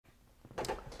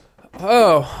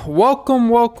Oh, welcome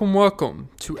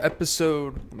to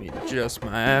episode. Let me adjust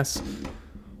my ass.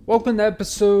 Welcome to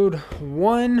episode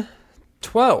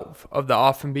 112 of the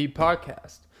Off and Beat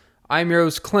podcast. I'm your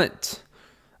host, Clint.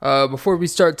 Before we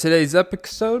start today's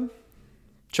episode,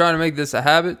 trying to make this a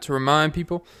habit to remind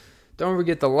people, don't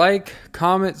forget to like,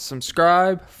 comment,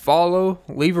 subscribe, follow,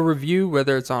 leave a review,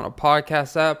 whether it's on a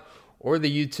podcast app or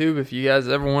the YouTube if you guys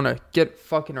ever want to get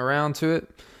fucking around to it.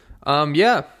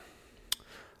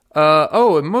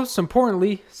 And most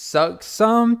importantly, suck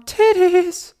some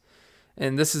titties.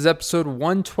 And this is episode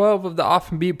 112 of the Off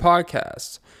and Beat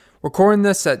podcast. Recording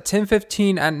this at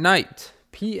 10:15 at night,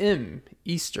 p.m.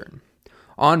 Eastern,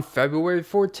 on February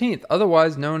 14th,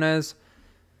 otherwise known as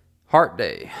Heart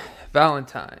Day,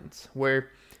 Valentine's, where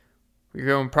you're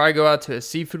going to probably go out to a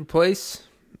seafood place,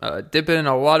 dip it in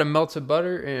a lot of melted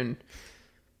butter, and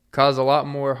cause a lot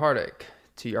more heartache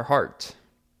to your heart,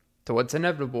 to what's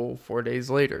inevitable 4 days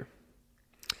later.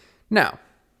 Now,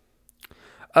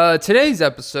 today's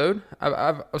episode,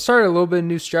 I've started a little bit of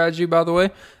new strategy, by the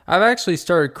way. I've actually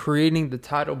started creating the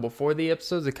title before the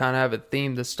episodes to kind of have a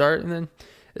theme to start, and then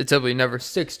it typically never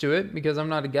sticks to it because I'm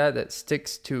not a guy that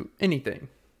sticks to anything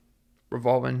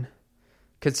revolving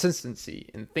consistency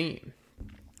and theme.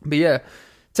 But yeah,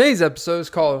 today's episode is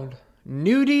called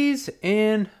Nudies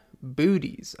and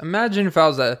Booties. Imagine if I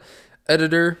was an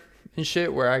editor and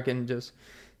shit where I can just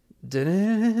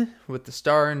with the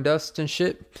star and dust and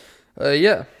shit.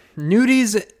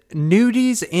 Nudies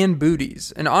and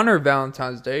booties. In honor of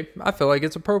Valentine's Day, I feel like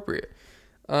it's appropriate.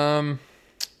 Valentine's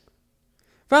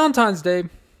Day,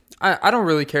 I don't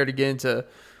really care to get into,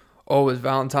 it's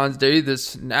Valentine's Day,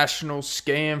 this national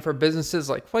scam for businesses.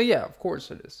 Like, well, yeah, of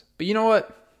course it is. But you know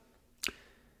what?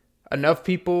 Enough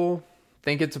people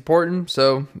think it's important,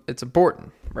 so it's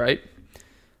important, right?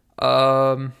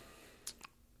 I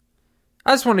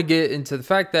just want to get into the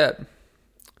fact that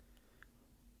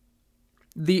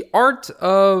the art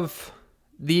of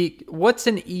what's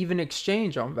an even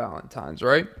exchange on Valentine's,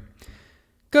 right?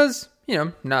 Because,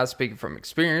 not speaking from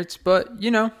experience, but,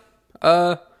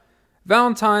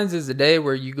 Valentine's is a day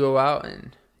where you go out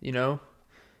and,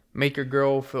 make your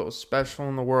girl feel special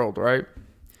in the world, right?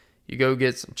 You go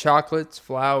get some chocolates,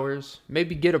 flowers,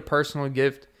 maybe get a personal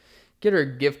gift. Get her a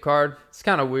gift card. It's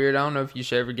kind of weird. I don't know if you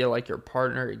should ever get like your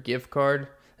partner a gift card.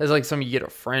 That's like something you get a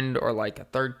friend or like a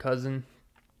third cousin.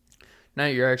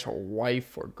 Not your actual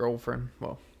wife or girlfriend.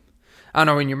 Well, I don't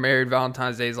know, when you're married,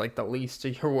 Valentine's Day is like the least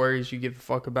of your worries you give a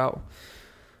fuck about.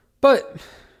 But,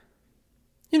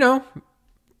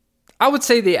 I would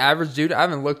say the average dude, I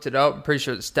haven't looked it up. I'm pretty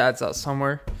sure the stats out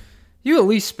somewhere. You at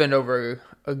least spend over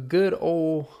a good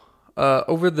old,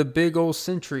 over the big old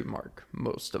century mark.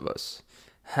 Most of us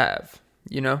have,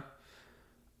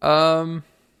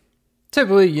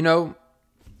 typically,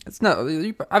 it's not,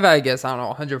 I've had, I guess, I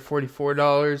don't know,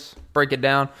 $144, break it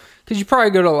down, because you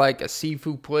probably go to like a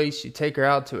seafood place, you take her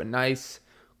out to a nice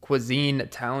cuisine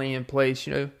Italian place,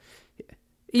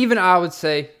 even I would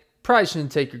say, probably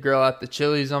shouldn't take your girl out to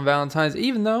Chili's on Valentine's,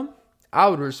 even though I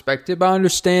would respect it, but I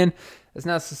understand it's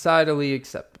not societally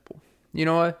acceptable. You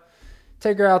know what?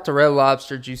 Take her out to Red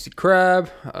Lobster, Juicy Crab,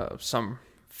 some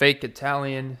fake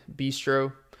Italian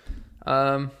bistro.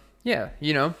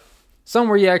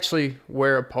 Somewhere you actually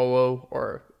wear a polo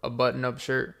or a button-up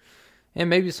shirt and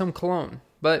maybe some cologne.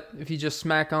 But if you just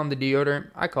smack on the deodorant,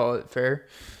 I call it fair.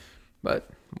 But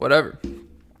whatever.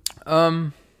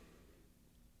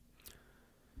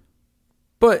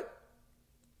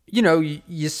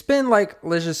 You spend like,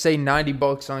 let's just say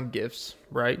 $90 on gifts,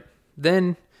 right?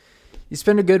 Then you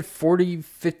spend a good $40,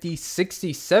 $50,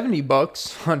 $60,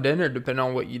 $70 on dinner, depending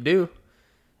on what you do.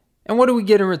 And what do we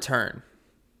get in return?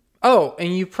 Oh,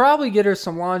 and you probably get her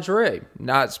some lingerie.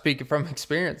 Not speaking from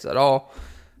experience at all.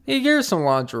 You get her some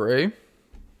lingerie.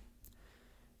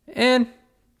 And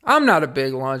I'm not a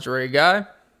big lingerie guy.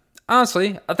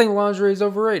 Honestly, I think lingerie is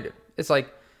overrated. It's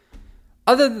like,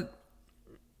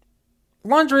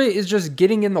 lingerie is just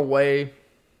getting in the way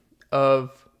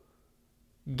of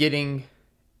getting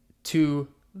to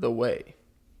the way.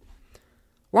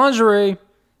 Lingerie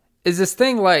is this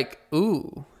thing like,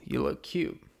 ooh, you look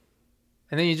cute.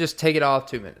 And then you just take it off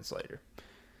 2 minutes later.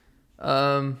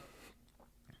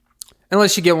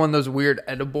 Unless you get one of those weird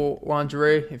edible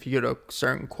lingerie, if you go to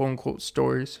certain quote-unquote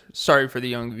stores. Sorry for the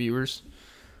young viewers.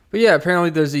 But yeah,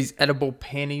 apparently there's these edible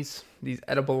panties, these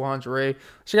edible lingerie.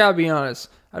 So I gotta be honest,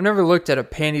 I've never looked at a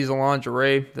panties of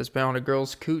lingerie that's been on a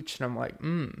girl's cooch, and I'm like,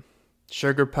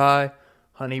 sugar pie,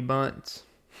 honey buns.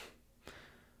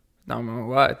 Not gonna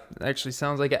lie, it actually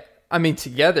sounds like it. I mean,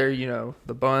 together,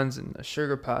 the buns and the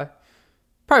sugar pie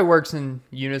probably works in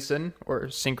unison or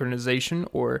synchronization,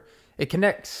 or it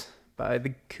connects by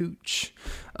the cooch.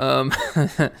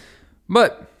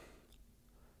 But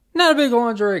not a big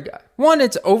lingerie guy. One,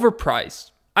 it's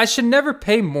overpriced. I should never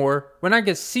pay more when I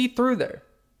can see through there.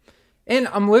 And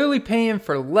I'm literally paying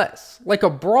for less. Like a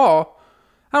bra,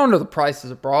 I don't know the prices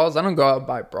of bras. I don't go out and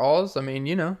buy bras. I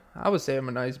mean, I would say I'm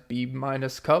a nice B-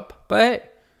 cup. But hey,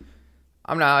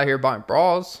 I'm not out here buying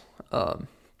bras. Probably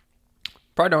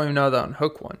don't even know that on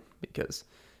Hook one. Because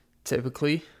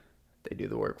typically, they do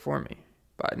the work for me.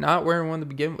 By not wearing one to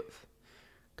begin with.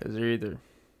 Because they're either...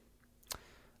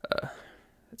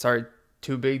 it's already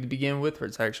too big to begin with, or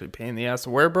it's actually a pain in the ass to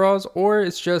wear bras, or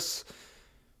it's just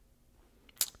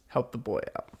help the boy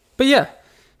out. But yeah,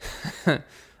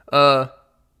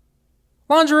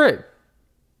 lingerie.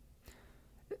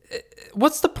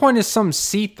 What's the point of some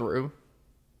see-through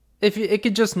if it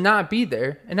could just not be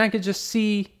there and I could just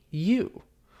see you?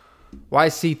 Why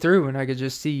see through when I could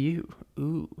just see you?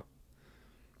 Ooh.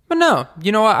 But no,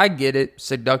 you know what? I get it.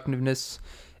 Seductiveness.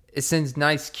 It sends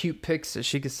nice, cute pics that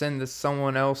she could send to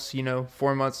someone else,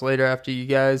 4 months later after you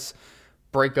guys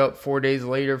break up 4 days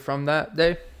later from that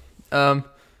day.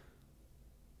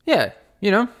 Yeah,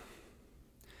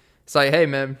 It's like, hey,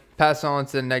 man, pass it on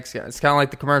to the next guy. It's kind of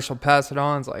like the commercial, pass it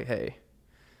on. It's like, hey,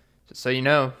 just so you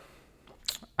know,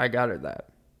 I got her that.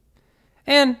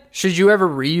 And should you ever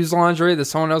reuse lingerie that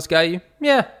someone else got you?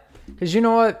 Yeah, because you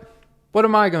know what? What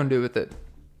am I going to do with it?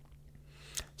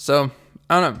 So,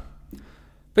 I don't know.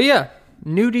 But yeah,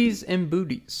 nudies and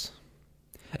booties.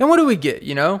 And what do we get,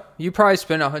 You probably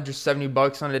spend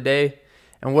 $170 on a day.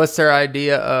 And what's their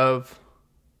idea of,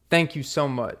 thank you so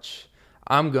much.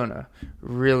 I'm going to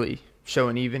really show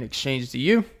an even exchange to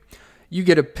you. You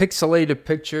get a pixelated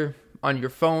picture on your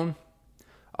phone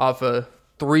off a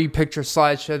 3-picture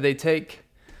slideshow they take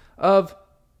of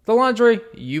the lingerie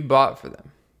you bought for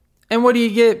them. And what do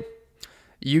you get?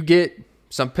 You get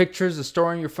some pictures to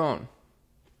store on your phone.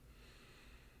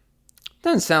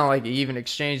 Doesn't sound like an even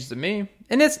exchange to me.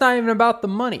 And it's not even about the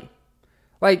money.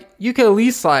 Like, you could at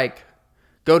least,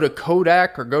 go to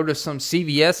Kodak or go to some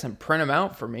CVS and print them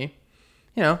out for me.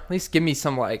 At least give me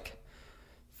some,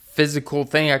 physical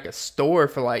thing I could store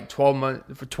for,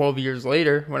 12 years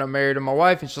later when I'm married to my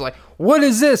wife. And she's like, what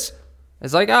is this?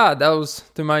 It's like, that was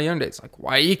through my young days. Like,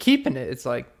 why are you keeping it? It's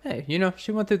like, hey,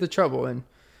 she went through the trouble and,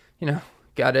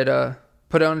 got it,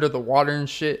 put it under the water and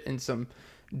shit in some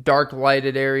dark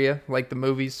lighted area like the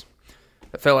movies.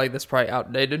 I feel like that's probably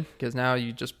outdated because now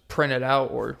you just print it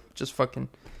out or just fucking,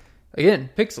 again,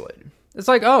 pixelated. It's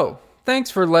like, oh, thanks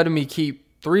for letting me keep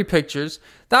 3 pictures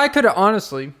that I could have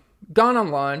honestly gone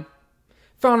online,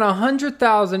 found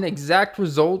 100,000 exact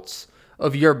results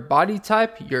of your body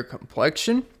type, your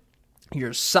complexion,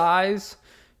 your size,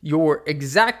 your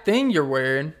exact thing you're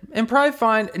wearing, and probably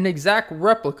find an exact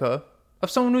replica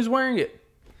of someone who's wearing it.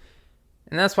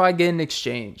 And that's why I get an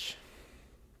exchange.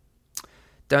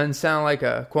 Doesn't sound like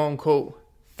a quote-unquote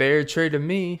fair trade to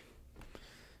me.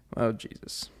 Oh,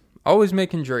 Jesus. Always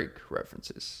making Drake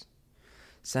references.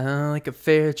 Sound like a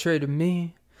fair trade to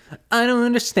me. I don't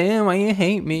understand why you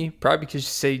hate me. Probably because you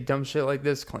say dumb shit like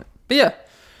this, Clint. But yeah.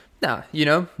 Nah,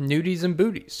 nudies and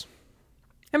booties.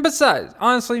 And besides,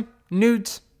 honestly,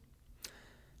 nudes,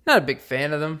 not a big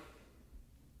fan of them.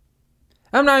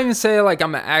 I'm not even saying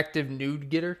I'm an active nude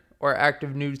getter or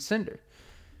active nude sender.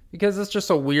 Because it's just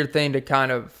a weird thing to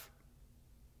kind of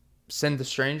send to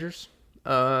strangers.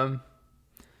 I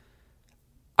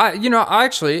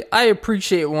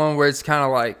appreciate one where it's kind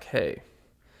of like, hey,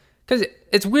 because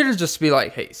it's weird to just be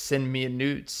like, hey, send me a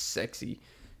nude, sexy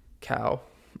cow.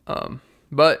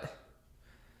 But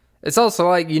it's also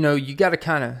like, you got to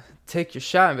kind of take your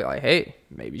shot and be like, hey,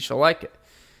 maybe she'll like it.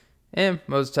 And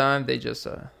most of the time, they just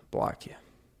block you.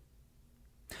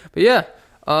 But yeah,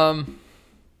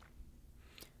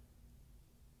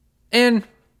 and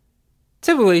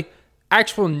typically,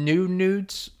 actual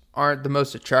nudes aren't the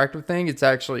most attractive thing. It's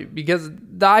actually because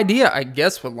the idea, I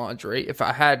guess, with lingerie, if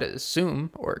I had to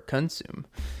assume or consume,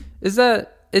 is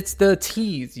that it's the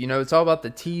tease. It's all about the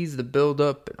tease, the build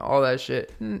up, and all that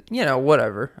shit. And,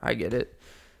 whatever. I get it.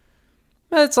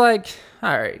 But it's like,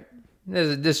 all right,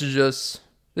 this is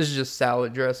just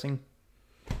salad dressing.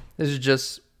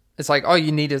 It's like all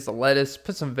you need is the lettuce.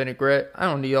 Put some vinaigrette. I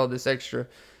don't need all this extra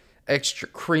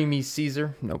creamy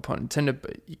Caesar, no pun intended,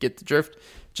 but you get the drift.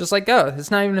 Just like,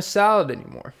 it's not even a salad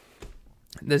anymore.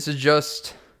 This is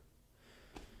just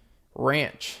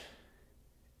ranch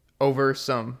over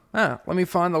some, let me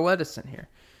find the lettuce in here.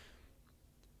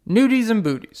 Nudies and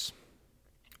booties.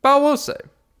 But I will say,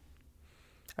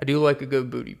 I do like a good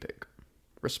booty pic.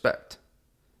 Respect.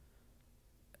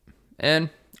 And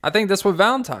I think that's what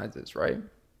Valentine's is, right?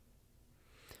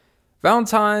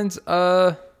 Valentine's,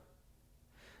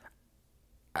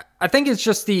 I think it's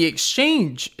just the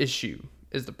exchange issue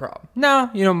is the problem.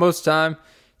 Now, most time,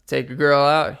 take a girl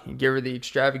out, you give her the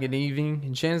extravagant evening,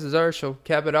 and chances are she'll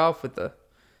cap it off with the,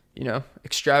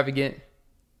 extravagant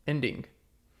ending.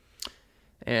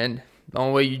 And the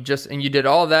only way you did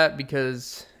all that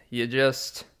because you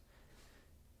just,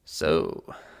 so,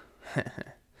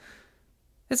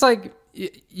 it's like,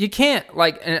 you can't,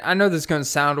 like, and I know this is going to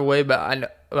sound away,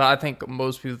 but I think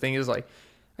most people think it's like,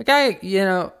 a guy,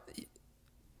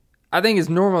 I think it's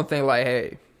normal thing like,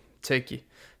 hey, take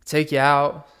you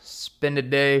out, spend a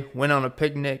day, went on a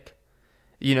picnic,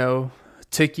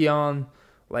 took you on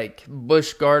like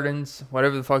Busch Gardens,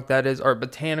 whatever the fuck that is, or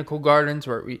botanical gardens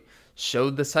where we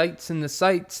showed the sights and the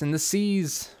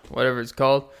seas, whatever it's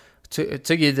called. Took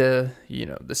you to,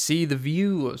 to see the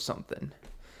view of something.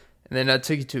 And then I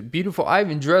took you to a beautiful, I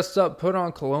even dressed up, put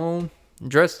on cologne,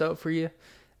 dressed up for you.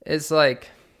 It's like,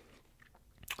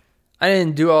 I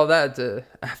didn't do all that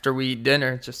after we eat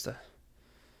dinner just to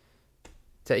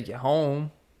take you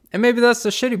home. And maybe that's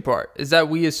the shitty part, is that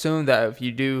we assume that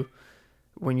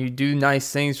when you do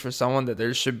nice things for someone, that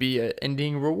there should be an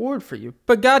ending reward for you.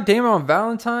 But goddamn, on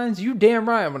Valentine's, you damn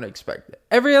right I'm going to expect it.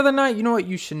 Every other night, you know what?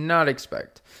 You should not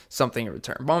expect something in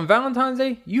return. But on Valentine's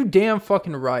Day, you damn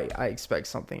fucking right I expect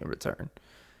something in return.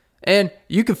 And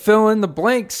you can fill in the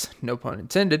blanks, no pun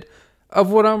intended,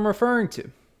 of what I'm referring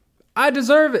to. I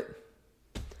deserve it.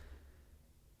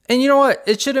 And you know what?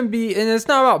 It shouldn't be, and it's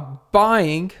not about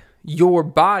buying your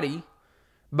body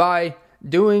by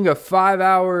doing a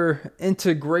 5-hour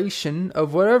integration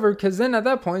of whatever, because then at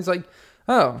that point it's like,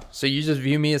 oh, so you just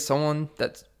view me as someone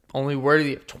that's only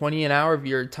worthy of 20 an hour of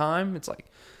your time? It's like,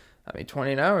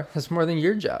 20 an hour, that's more than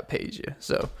your job pays you,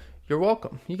 so you're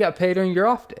welcome. You got paid on your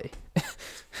off day.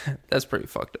 That's pretty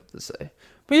fucked up to say,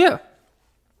 but yeah,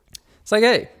 it's like,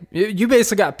 hey, you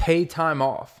basically got paid time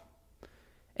off.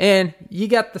 And you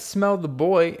got to smell the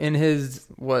boy in his,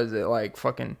 was it like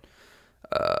fucking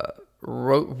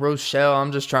Rochelle?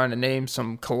 I'm just trying to name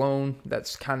some cologne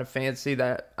that's kind of fancy,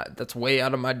 that's way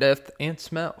out of my depth, and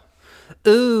smell.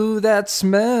 Ooh, that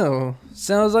smell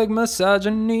sounds like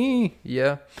misogyny.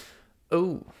 Yeah.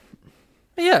 Ooh.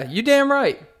 Yeah, you damn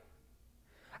right.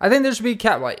 I think there should be a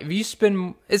cap. Like, if you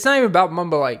spend, it's not even about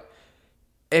mumbo. Like,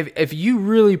 if you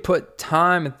really put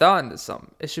time and thought into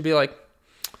something, it should be like,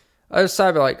 other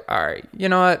side be like, all right, you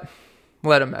know what?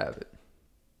 Let him have it.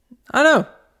 I know.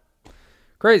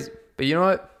 Crazy. But you know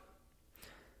what?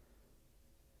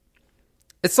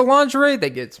 It's the lingerie that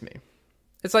gets me.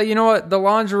 It's like, you know what? The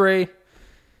lingerie,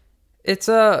 is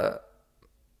it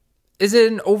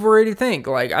an overrated thing?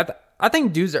 Like, I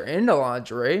think dudes are into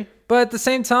lingerie. But at the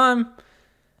same time,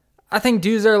 I think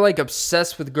dudes are like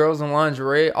obsessed with girls in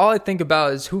lingerie. All I think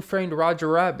about is Who Framed Roger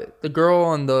Rabbit? The girl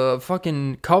on the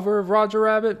fucking cover of Roger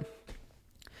Rabbit.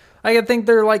 I think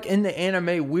they're like into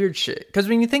anime weird shit. Because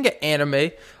when you think of anime,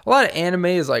 a lot of anime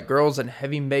is like girls in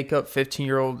heavy makeup,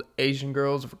 15-year-old Asian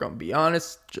girls, if we're going to be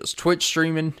honest. Just Twitch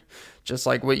streaming, just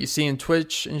like what you see in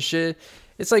Twitch and shit.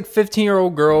 It's like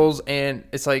 15-year-old girls, and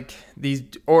it's like these,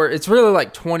 or it's really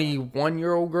like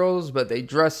 21-year-old girls, but they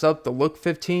dress up to look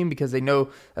 15 because they know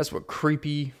that's what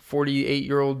creepy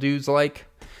 48-year-old dudes like.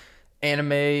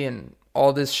 Anime and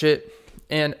all this shit.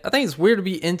 And I think it's weird to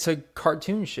be into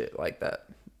cartoon shit like that.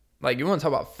 Like, you want to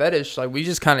talk about fetish, like, we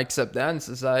just kind of accept that in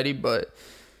society, but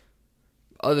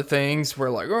other things,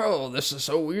 we're like, oh, this is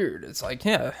so weird. It's like,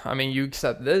 yeah, you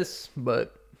accept this,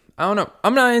 but I don't know.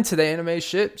 I'm not into the anime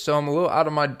shit, so I'm a little out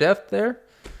of my depth there.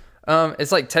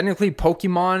 It's like, technically,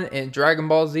 Pokemon and Dragon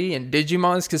Ball Z and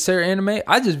Digimon is considered anime.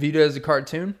 I just viewed it as a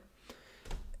cartoon.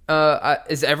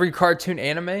 Is every cartoon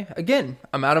anime? Again,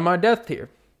 I'm out of my depth here.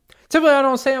 Typically, I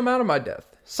don't say I'm out of my depth.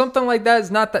 Something like that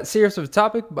is not that serious of a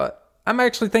topic, but I'm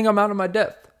actually think I'm out of my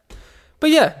depth.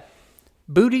 But yeah,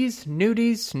 booties,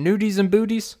 nudies and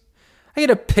booties. I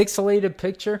get a pixelated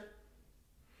picture.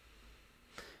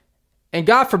 And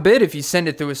God forbid if you send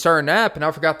it through a certain app and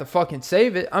I forgot to fucking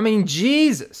save it.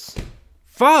 Jesus.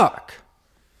 Fuck.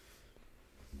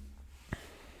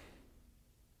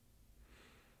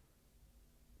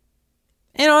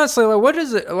 And honestly, like, what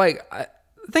is it? Like,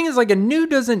 the thing is, like, a nude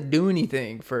doesn't do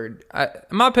anything for, in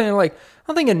my opinion, like, I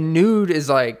don't think a nude is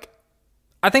like,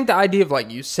 I think the idea of like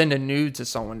you send a nude to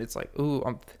someone, it's like, ooh,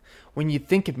 when you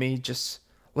think of me, just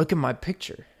look at my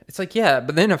picture. It's like, yeah,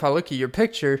 but then if I look at your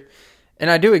picture and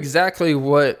I do exactly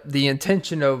what the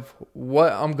intention of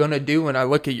what I'm going to do when I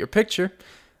look at your picture,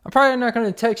 I'm probably not going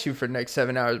to text you for the next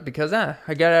 7 hours because, I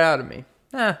got it out of me.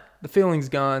 The feeling's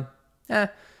gone. I'll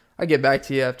get back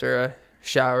to you after I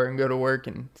shower and go to work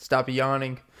and stop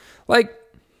yawning. Like,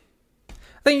 I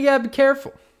think you got to be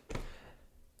careful.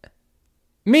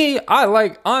 Me,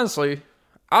 honestly,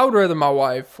 I would rather my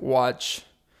wife watch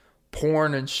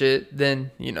porn and shit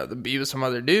than, to be with some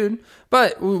other dude.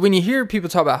 But when you hear people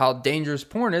talk about how dangerous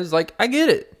porn is, like, I get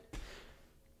it.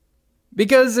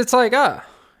 Because it's like,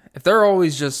 if they're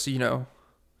always just,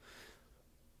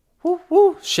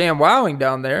 ShamWowing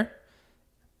down there,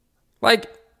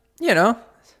 like,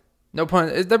 no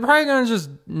pun, they're probably going to just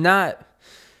not,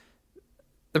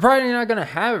 they're probably not going to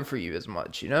have it for you as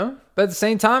much, But at the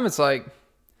same time, it's like,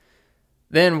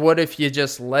 then what if you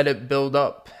just let it build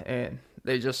up and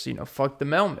they just, fuck the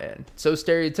mailman? So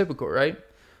stereotypical, right?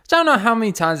 Which I don't know how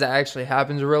many times that actually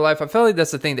happens in real life. I feel like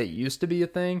that's the thing that used to be a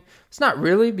thing. It's not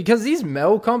really, because these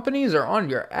mail companies are on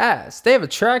your ass. They have a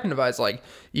tracking device like,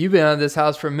 you've been out of this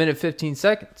house for a minute, 15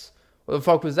 seconds. What the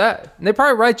fuck was that? And they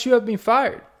probably write you up being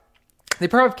fired. They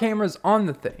probably have cameras on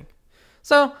the thing.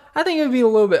 So I think it would be a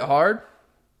little bit hard.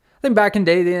 I think back in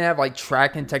the day, they didn't have like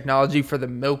tracking technology for the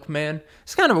milkman.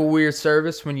 It's kind of a weird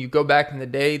service when you go back in the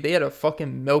day. They had a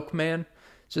fucking milkman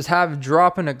just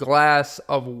dropping a glass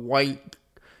of white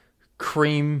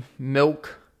cream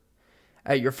milk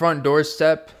at your front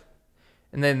doorstep.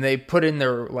 And then they put in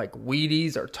their like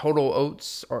Wheaties or Total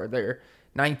Oats or their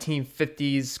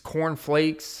 1950s corn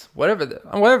flakes,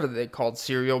 whatever they called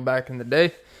cereal back in the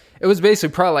day. It was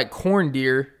basically probably like corn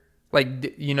deer, like,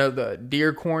 the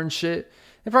deer corn shit.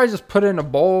 They probably just put it in a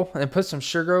bowl and put some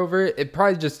sugar over it. It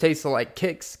probably just tasted like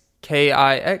Kix,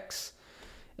 Kix.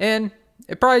 And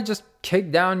it probably just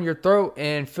kicked down your throat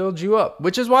and filled you up.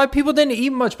 Which is why people didn't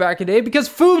eat much back in the day, because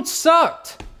food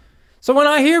sucked. So when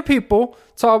I hear people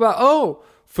talk about,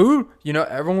 food,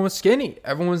 everyone was skinny.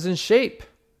 Everyone was in shape.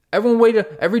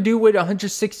 Every dude weighed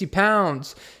 160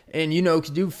 pounds and,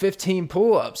 could do 15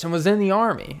 pull-ups and was in the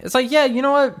army. It's like, yeah, you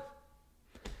know what?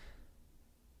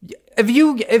 If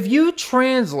you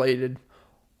translated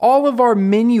all of our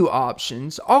menu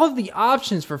options, all of the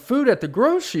options for food at the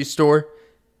grocery store,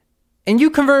 and you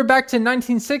convert it back to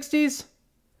 1960s,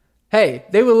 hey,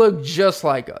 they would look just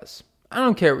like us. I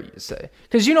don't care what you say.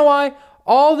 Because you know why?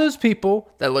 All those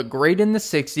people that look great in the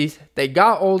 60s, they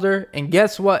got older, and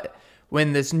guess what?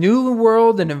 When this new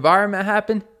world and environment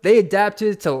happened, they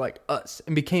adapted to like us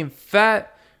and became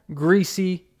fat,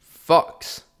 greasy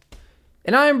fucks.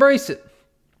 And I embrace it.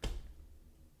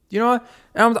 You know what?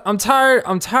 And I'm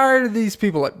tired of these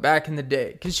people like back in the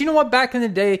day. Because you know what? Back in the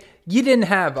day, you didn't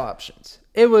have options.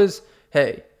 It was,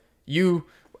 hey, you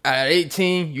at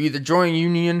 18, you either join a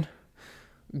union,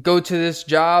 go to this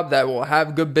job that will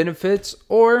have good benefits,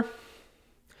 or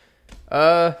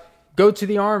go to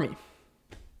the army.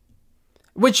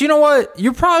 Which, you know what?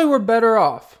 You probably were better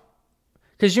off.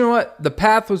 Because you know what? The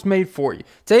path was made for you.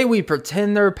 Today we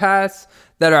pretend there are paths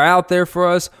that are out there for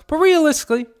us. But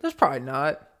realistically, there's probably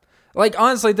not. Like,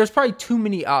 honestly, there's probably too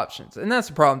many options. And that's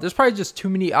the problem. There's probably just too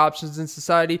many options in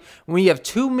society. When you have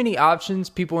too many options,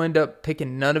 people end up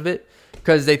picking none of it.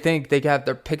 Because they think they can have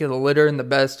their pick of the litter and the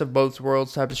best of both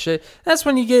worlds type of shit. That's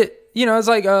when you get, it's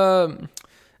like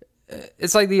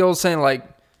the old saying, like,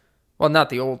 well,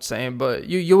 not the old saying, but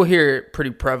you'll hear it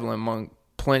pretty prevalent among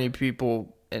plenty of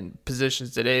people in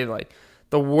positions today. Like,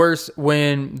 the worst,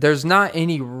 when there's not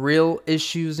any real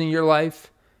issues in your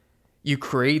life, you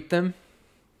create them.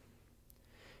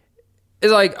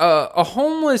 It's like a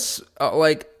homeless,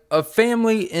 like a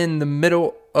family in the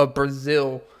middle of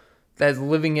Brazil that's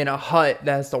living in a hut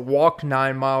that has to walk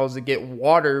 9 miles to get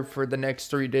water for the next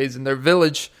 3 days in their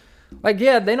village. Like,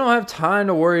 yeah, they don't have time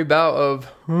to worry about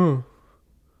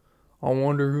I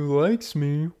wonder who likes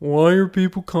me. Why are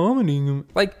people commenting?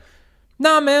 Like,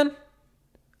 nah, man.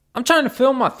 I'm trying to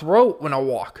fill my throat when I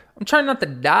walk. I'm trying not to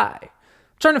die.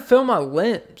 I'm trying to fill my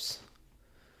limbs.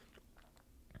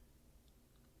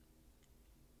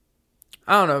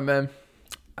 I don't know, man.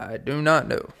 I do not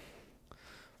know.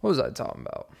 What was I talking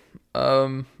about?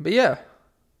 But yeah.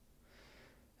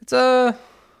 It's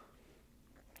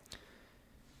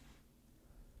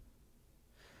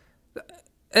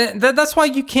and that's why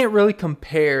you can't really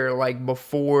compare like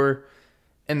before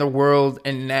in the world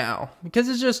and now, because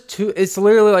it's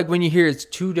literally like when you hear it's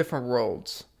two different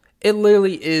worlds. It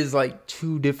literally is like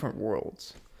two different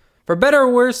worlds. For better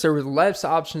or worse, there was less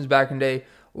options back in the day,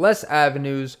 less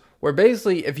avenues, where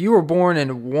basically if you were born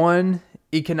in one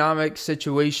economic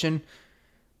situation,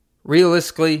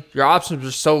 realistically your options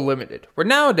were so limited. Where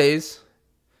nowadays,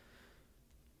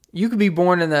 you could be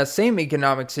born in that same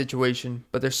economic situation,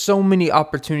 but there's so many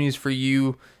opportunities for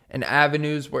you and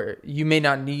avenues where you may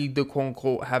not need to quote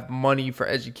unquote have money for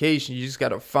education. You just got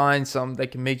to find something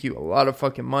that can make you a lot of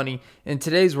fucking money. In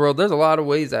today's world, there's a lot of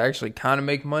ways that actually kind of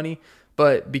make money,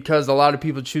 but because a lot of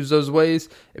people choose those ways,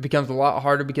 it becomes a lot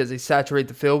harder because they saturate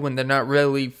the field when they're not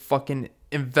really fucking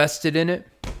invested in it.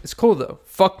 It's cool though.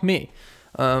 Fuck me.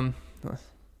 Um,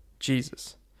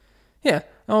 Jesus. Yeah.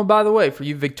 Oh, by the way, for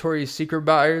you Victoria's Secret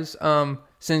buyers,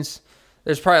 since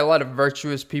there's probably a lot of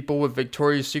virtuous people with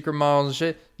Victoria's Secret models and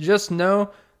shit, just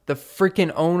know the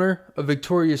freaking owner of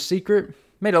Victoria's Secret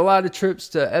made a lot of trips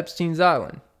to Epstein's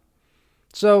Island.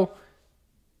 So,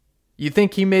 you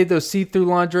think he made those see-through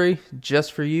lingerie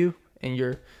just for you and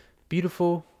your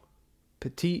beautiful,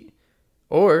 petite,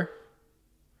 or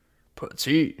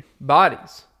petite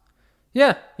bodies?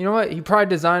 Yeah, you know what? He probably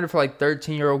designed it for like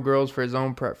 13-year-old girls for his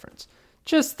own preference.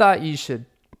 Just thought you should.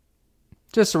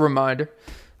 Just a reminder.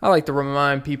 I like to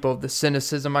remind people of the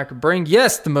cynicism I could bring.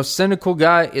 Yes, the most cynical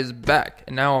guy is back,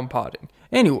 and now I'm potting.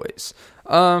 Anyways,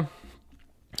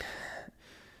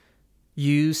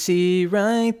 you see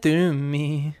right through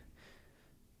me.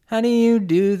 How do you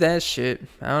do that shit?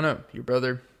 I don't know. Your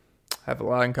brother have a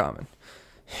lot in common.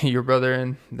 Your brother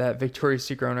and that Victoria's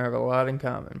Secret owner have a lot in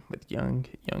common with young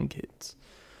kids.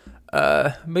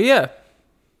 But yeah.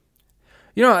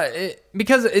 You know,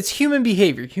 because it's human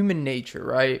behavior, human nature,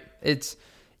 right? It's,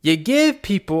 you give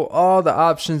people all the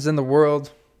options in the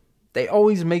world, they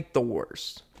always make the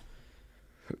worst.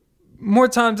 More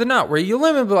times than not, where you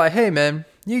limit, be like, hey man,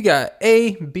 you got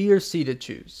A, B, or C to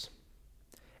choose.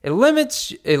 It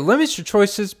limits your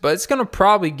choices, but it's gonna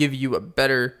probably give you a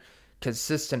better,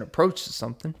 consistent approach to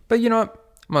something. But you know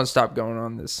what? I'm gonna stop going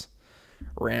on this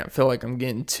rant. I feel like I'm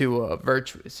getting too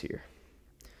virtuous here.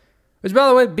 Which, by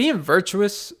the way, being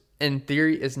virtuous in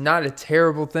theory is not a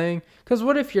terrible thing. Because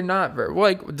what if you're not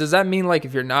like? Does that mean like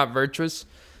if you're not virtuous?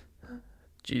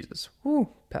 Jesus, whoo,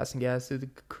 passing gas through the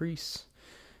crease.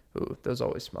 Ooh, those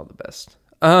always smell the best.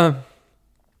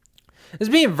 Is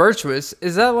being virtuous,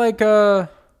 is that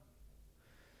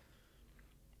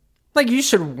like you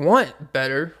should want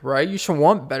better, right? You should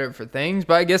want better for things,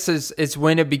 but I guess it's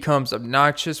when it becomes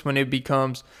obnoxious, when it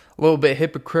becomes a little bit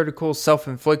hypocritical,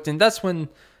 self-inflicting. That's when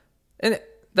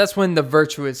the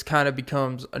virtuous kind of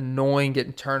becomes annoying,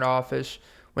 getting turned offish.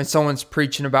 When someone's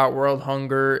preaching about world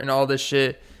hunger and all this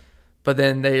shit, but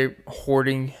then they're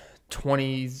hoarding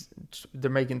they're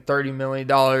making $30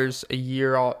 million a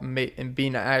year and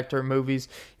being an actor in movies.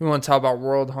 You want to talk about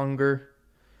world hunger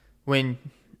when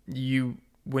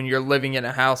you're living in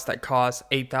a house that costs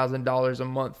 $8,000 a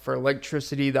month for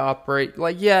electricity to operate.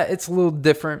 Like, yeah, it's a little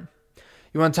different.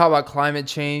 You want to talk about climate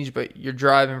change, but you're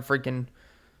driving freaking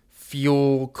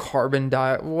fuel, carbon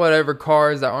dioxide, whatever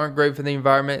cars that aren't great for the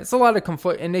environment. It's a lot of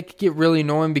conflict, and it can get really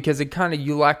annoying because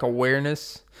you lack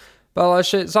awareness about all that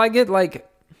shit. So I get like,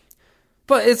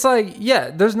 but it's like, yeah,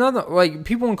 there's nothing, like,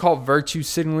 people can call virtue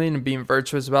signaling and being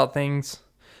virtuous about things.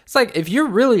 It's like, if you're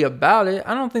really about it,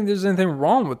 I don't think there's anything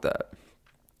wrong with that.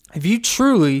 If you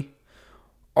truly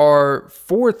are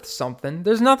for something,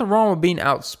 there's nothing wrong with being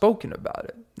outspoken about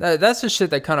it. That's the shit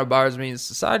that kind of bothers me in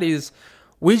society is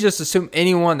we just assume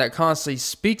anyone that constantly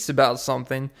speaks about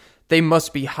something, they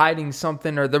must be hiding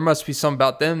something or there must be something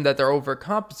about them that they're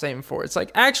overcompensating for. It's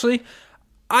like, actually,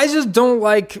 I just don't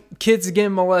like kids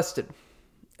getting molested.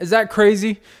 Is that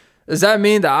crazy? Does that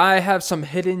mean that I have some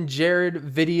hidden Jared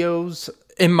videos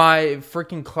in my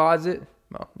freaking closet?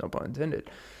 Well, no pun intended.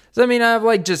 Does that mean I have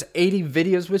like just 80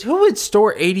 videos? Which, who would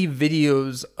store 80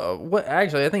 videos? What?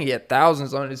 Actually, I think he had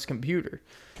thousands on his computer.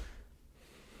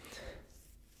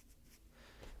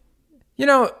 You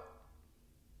know,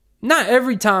 not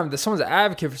every time that someone's an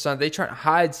advocate for something, they try to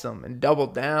hide something and double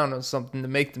down on something to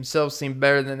make themselves seem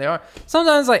better than they are.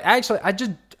 Sometimes, like, actually,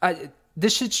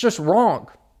 this shit's just wrong.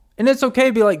 And it's okay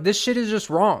to be like, this shit is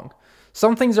just wrong.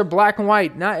 Some things are black and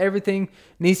white. Not everything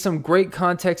needs some great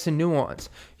context and nuance.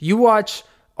 You watch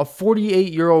a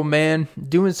 48-year-old man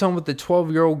doing something with a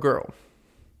 12-year-old girl.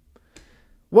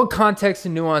 What context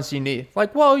and nuance do you need?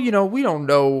 Like, well, you know, we don't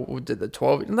know what did the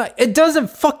 12. Like, it doesn't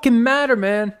fucking matter,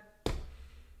 man.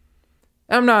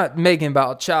 I'm not making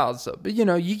about child stuff, but you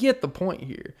know, you get the point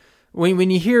here. When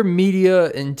you hear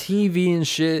media and TV and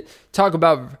shit talk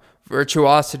about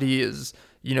virtuosity is,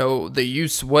 you know, the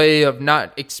use way of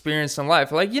not experiencing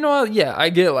life. Like, you know what? Yeah, I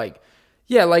get like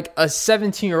a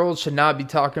 17-year-old should not be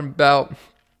talking about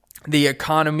the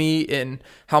economy and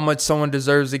how much someone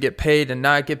deserves to get paid and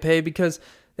not get paid because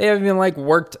they haven't even like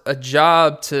worked a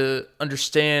job to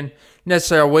understand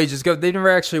necessarily how wages go. They never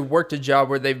actually worked a job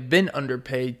where they've been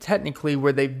underpaid, technically,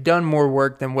 where they've done more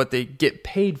work than what they get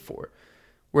paid for,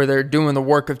 where they're doing the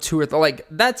work of two or three. Like,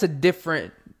 that's a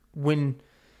different when.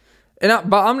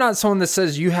 But I'm not someone that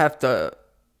says you have to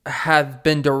have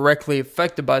been directly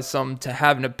affected by something to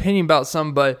have an opinion about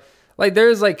something. But like,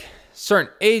 there's like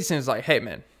certain age things like, hey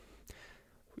man,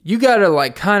 you gotta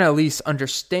like kind of at least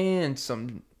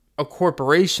understand a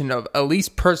corporation of at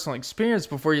least personal experience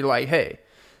before you're like, hey,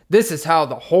 this is how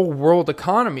the whole world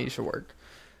economy should work.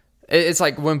 It's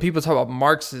like when people talk about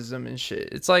Marxism and shit.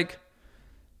 It's like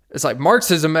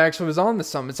Marxism actually was on to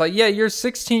something. It's like, yeah, you're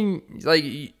 16,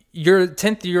 like your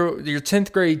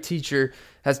 10th grade teacher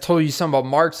has told you something about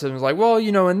Marxism. It's like, well,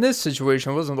 in this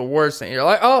situation, it wasn't the worst thing. You're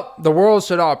like, oh, the world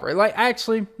should operate. Like,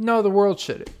 actually, no, the world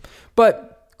shouldn't.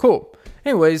 But cool.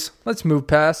 Anyways, let's move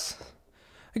past.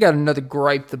 I got another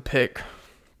gripe to pick.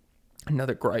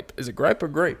 Another gripe. Is it gripe or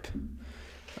grape?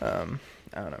 I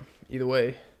don't know. Either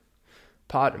way,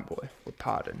 podding, boy. We're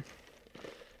podding.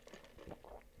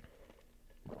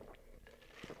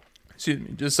 Excuse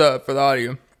me. Just for the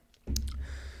audio.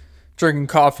 Drinking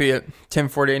coffee at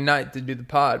 10:40 at night to do the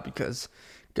pod because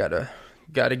gotta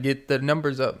get the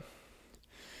numbers up.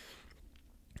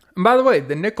 And by the way,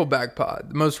 the Nickelback pod,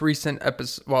 the most recent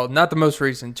episode, well, not the most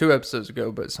recent, 2 episodes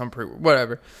ago, but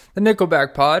whatever. The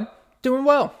Nickelback pod, doing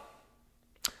well.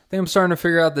 I think I'm starting to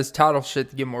figure out this title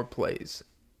shit to get more plays.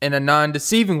 In a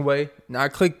non-deceiving way,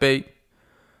 not clickbait.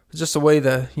 It's just a way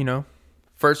that,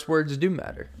 first words do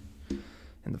matter.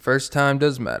 And the first time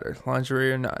does matter,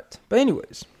 lingerie or not. But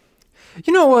anyways,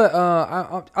 you know what?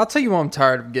 I'll tell you what I'm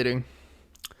tired of getting.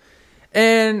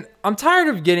 And I'm tired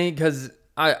of getting because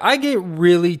I get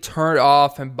really turned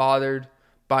off and bothered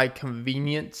by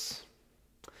convenience.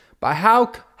 By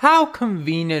how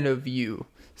convenient of you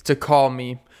to call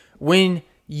me when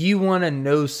you want to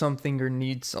know something or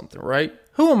need something, right?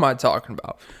 Who am I talking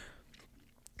about?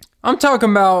 I'm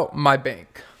talking about my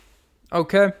bank.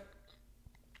 Okay?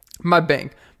 My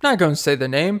bank. I'm not going to say the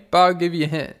name, but I'll give you a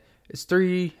hint.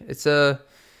 The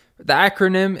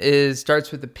acronym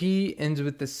starts with the P, ends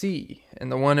with the C, and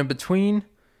the one in between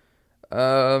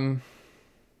has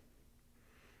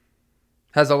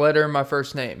a letter in my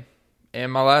first name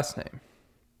and my last name.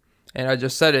 And I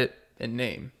just said it in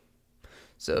name.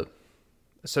 So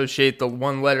associate the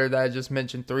one letter that I just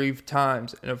mentioned 3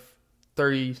 times in a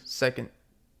 30-second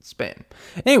span.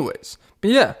 Anyways,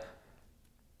 but yeah.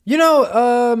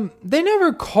 They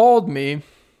never called me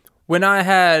when I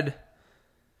had,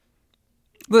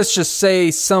 let's just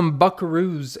say, some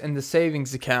buckaroos in the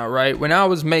savings account, right? When I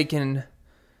was making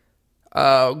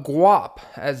guap,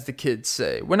 as the kids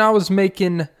say. When I was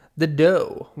making the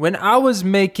dough. When I was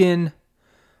making,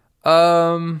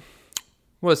 what's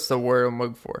the word I'm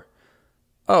looking for?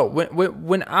 Oh,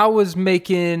 when I was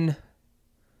making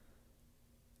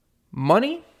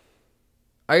money?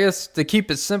 I guess to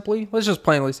keep it simply, let's just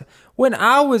plainly say, when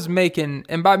I was making,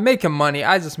 and by making money,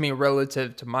 I just mean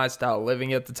relative to my style of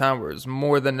living at the time, where it was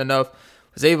more than enough,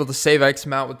 was able to save X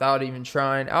amount without even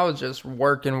trying. I was just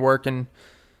working.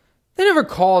 They never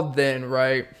called then,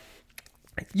 right?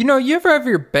 You ever have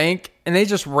your bank and they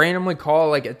just randomly call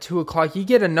like at 2 o'clock? You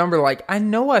get a number like, I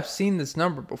know I've seen this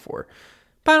number before,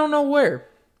 but I don't know where.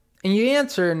 And you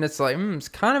answer and it's like, it's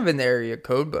kind of in the area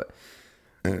code, but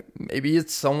maybe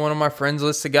it's someone on my friends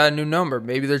list that got a new number.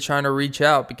 Maybe they're trying to reach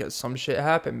out because some shit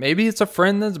happened. Maybe it's a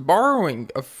friend that's borrowing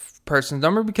a person's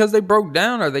number because they broke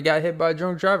down or they got hit by a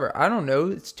drunk driver. I don't know.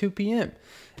 It's 2 p.m.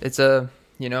 It's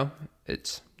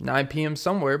it's 9 p.m.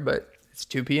 somewhere, but it's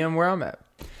 2 p.m. where I'm at.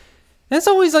 And it's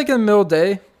always like in the middle of the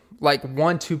day, like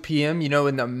 1, 2 p.m.,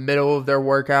 in the middle of their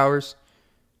work hours.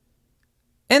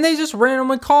 And they just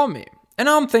randomly call me. And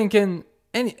I'm thinking,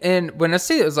 and when I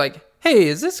see it, it's like, hey,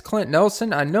 is this Clint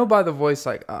Nelson? I know by the voice,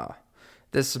 like,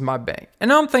 this is my bank.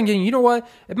 And I'm thinking, you know what?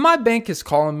 If my bank is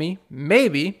calling me,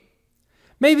 maybe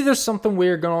there's something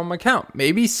weird going on in my account.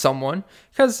 Maybe someone,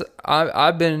 because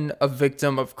I've been a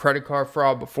victim of credit card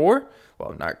fraud before.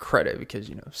 Well, not credit because,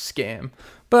 scam.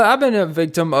 But I've been a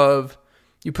victim of,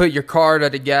 you put your card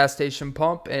at a gas station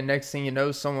pump and next thing you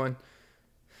know, someone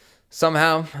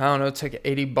somehow, I don't know, took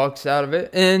 $80 out of it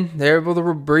and they're able to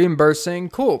reimburse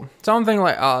it. Cool. So I'm thinking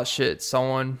like, shit,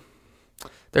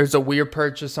 there's a weird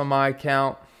purchase on my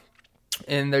account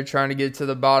and they're trying to get to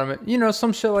the bottom of it,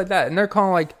 some shit like that. And they're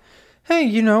calling like, hey,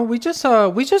 we just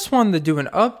wanted to do an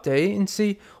update and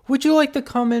see, would you like to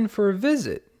come in for a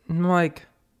visit? And I'm like,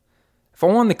 if I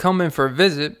wanted to come in for a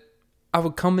visit, I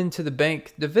would come into the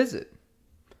bank to visit.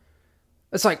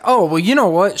 It's like, oh, well, you know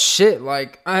what? Shit,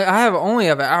 like, I only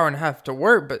have an hour and a half to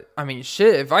work, but, I mean,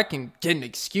 shit, if I can get an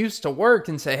excuse to work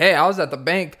and say, hey, I was at the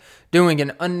bank doing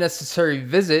an unnecessary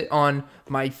visit on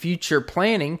my future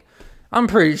planning, I'm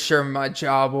pretty sure my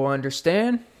job will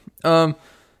understand.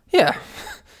 Yeah.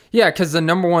 Yeah, because the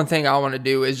number one thing I want to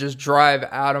do is just drive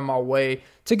out of my way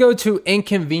to go to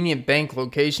inconvenient bank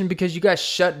location because you guys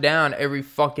shut down every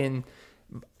fucking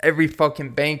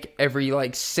bank every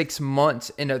like 6 months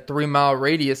in a 3-mile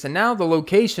radius. And now the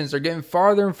locations are getting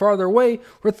farther and farther away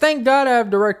where thank God I have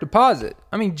direct deposit.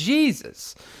 I mean,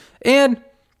 Jesus. And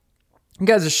You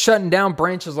guys are shutting down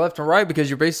branches left and right because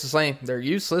you're basically saying they're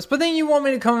useless. But then you want me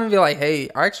to come and be like,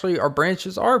 hey, actually, our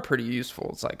branches are pretty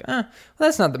useful. It's like, well,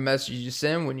 that's not the message you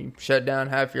send when you shut down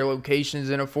half your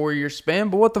locations in a 4-year span.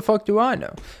 But what the fuck do I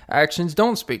know? Actions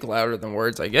don't speak louder than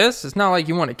words, I guess. It's not like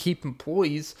you want to keep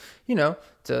employees,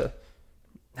 to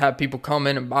have people come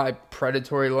in and buy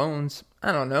predatory loans.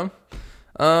 I don't know.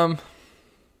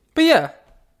 But yeah,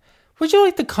 would you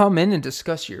like to come in and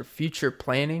discuss your future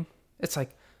planning? It's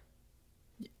like,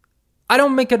 I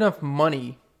don't make enough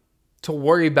money to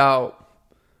worry about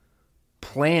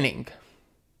planning.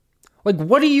 Like,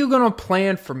 what are you going to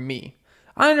plan for me?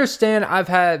 I understand I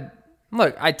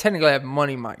technically have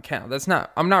money in my account.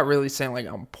 I'm not really saying like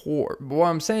I'm poor. But what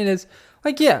I'm saying is,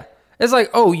 like, yeah, it's like,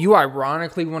 oh, you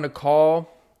ironically want to call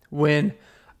when,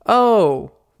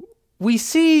 oh, we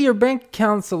see your bank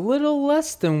account's a little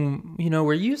less than,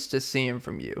 we're used to seeing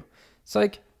from you. It's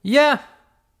like, yeah.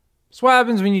 That's what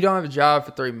happens when you don't have a job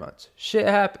for 3 months. Shit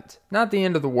happens. Not the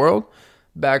end of the world.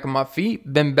 Back on my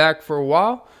feet. Been back for a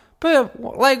while. But,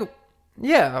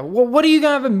 yeah. Well, what are you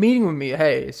going to have a meeting with me?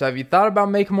 Hey, so have you thought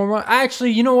about making more money?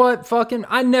 Actually, you know what?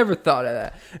 I never thought of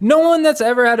that. No one that's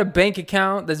ever had a bank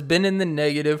account that's been in the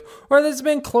negative or that's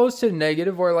been close to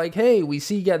negative or like, hey, we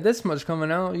see you got this much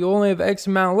coming out. You only have X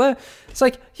amount left. It's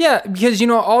like, yeah, because,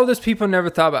 all those people never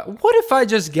thought about, what if I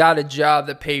just got a job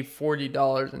that paid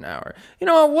 $40 an hour?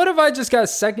 What if I just got a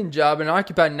second job and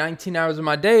occupy 19 hours of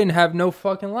my day and have no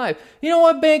fucking life? You know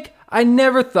what, bank? I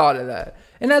never thought of that.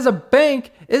 And as a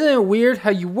bank, isn't it weird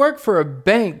how you work for a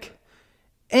bank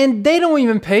and they don't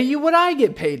even pay you what I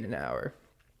get paid an hour?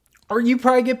 Or you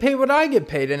probably get paid what I get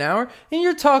paid an hour and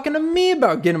you're talking to me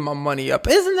about getting my money up.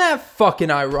 Isn't that fucking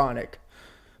ironic?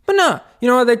 But nah, you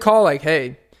know what they call like,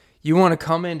 hey, you want to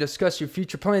come in and discuss your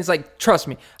future plans? Like, trust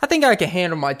me, I think I can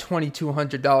handle my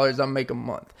 $2,200 I make a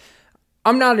month.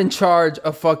 I'm not in charge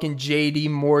of fucking JD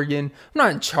Morgan. I'm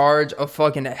not in charge of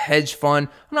fucking a hedge fund.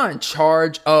 I'm not in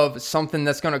charge of something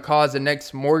that's going to cause the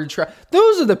next mortgage crash.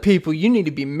 Those are the people you need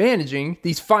to be managing.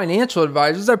 These financial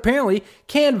advisors that apparently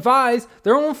can't advise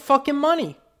their own fucking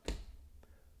money.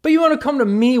 But you want to come to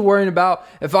me worrying about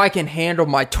if I can handle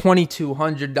my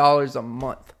 $2,200 a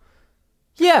month.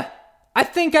 Yeah, I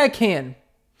think I can.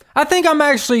 I think I'm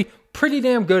actually pretty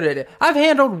damn good at it. I've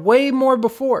handled way more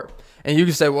before. And you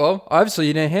can say, well, obviously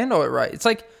you didn't handle it right. It's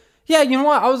like, yeah, you know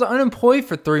what? I was unemployed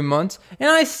for 3 months and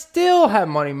I still have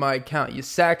money in my account, you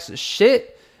sacks of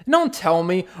shit. And don't tell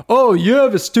me, oh, you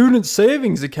have a student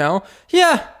savings account.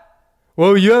 Yeah.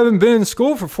 Well, you haven't been in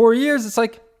school for 4 years. It's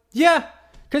like, yeah.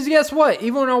 Because guess what?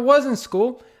 Even when I was in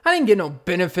school, I didn't get no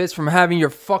benefits from having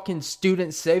your fucking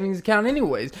student savings account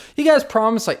anyways. You guys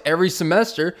promise like every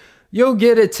semester you'll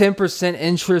get a 10%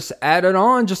 interest added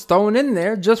on, just thrown in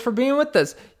there just for being with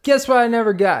us. Guess what I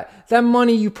never got? That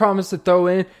money you promised to throw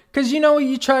in. Because you know what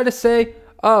you try to say?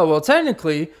 Oh, well,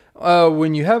 technically,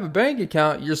 when you have a bank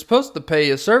account, you're supposed to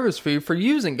pay a service fee for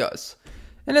using us.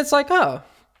 And it's like, oh.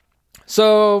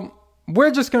 So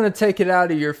we're just going to take it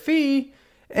out of your fee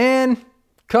and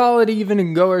call it even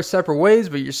and go our separate ways,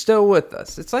 but you're still with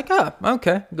us. It's like, oh,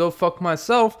 okay, go fuck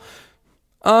myself.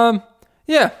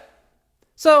 Yeah.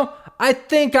 So I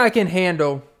think I can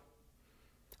handle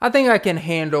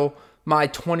my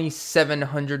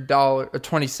 $2,700 or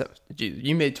 27. Geez,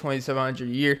 you made $2,700 a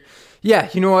year. Yeah,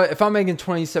 you know what? If I'm making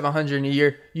 $2,700 a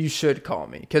year, you should call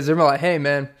me because they're like, hey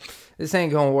man, this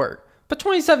ain't gonna work. But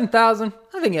 $27,000,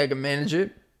 I think I can manage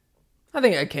it. I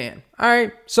think I can. All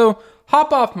right, so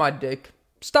hop off my dick.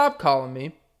 Stop calling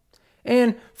me.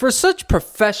 And for such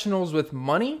professionals with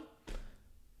money,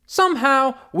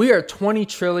 somehow we are 20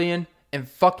 trillion in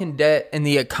fucking debt in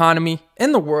the economy,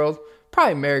 in the world,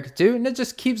 probably America too, and it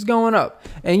just keeps going up.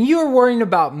 And you're worrying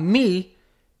about me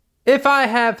if I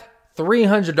have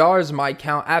 $300 in my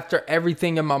account after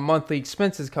everything in my monthly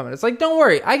expenses coming. It's like, don't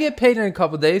worry, I get paid in a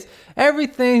couple days.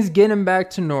 Everything's getting back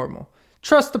to normal.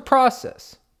 Trust the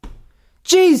process.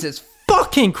 Jesus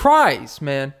fucking Christ,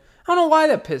 man. I don't know why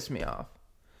that pissed me off.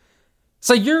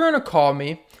 So you're going to call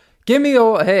me, give me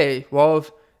a, hey, well,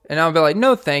 and I'll be like,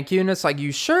 no, thank you. And it's like,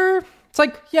 you sure? It's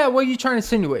like, yeah, what are you trying to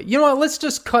insinuate? You know what? Let's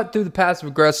just cut through the passive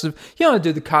aggressive. You don't have to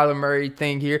do the Kyler Murray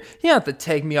thing here. You don't have to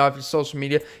take me off your social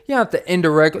media. You don't have to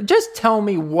indirectly. Just tell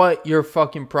me what your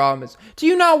fucking problem is. Do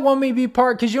you not want me to be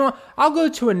part? Because you know, I'll go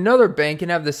to another bank and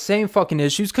have the same fucking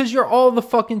issues because you're all the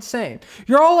fucking same.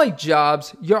 You're all like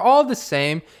jobs. You're all the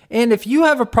same. And if you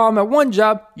have a problem at one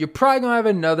job, you're probably going to have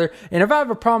another. And if I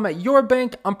have a problem at your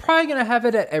bank, I'm probably going to have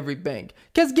it at every bank.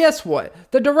 Because guess what?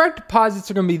 The direct deposits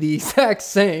are going to be the exact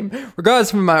same,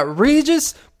 regardless from my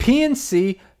Regis,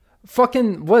 PNC,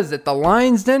 Fucking, what is it, the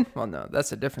Lion's Den? Well, no,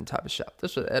 that's a different type of shop.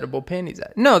 That's where the edible panties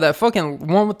at. No, that fucking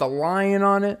one with the lion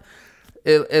on it.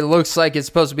 It looks like it's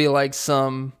supposed to be like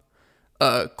some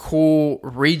cool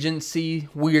Regency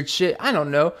weird shit. I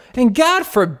don't know. And God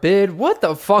forbid, what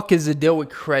the fuck is the deal with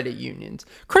credit unions?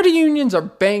 Credit unions are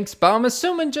banks, but I'm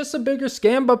assuming just a bigger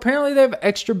scam, but apparently they have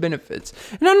extra benefits.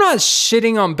 And I'm not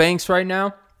shitting on banks right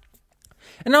now.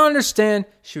 And I understand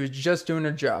she was just doing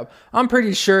her job. I'm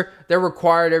pretty sure they're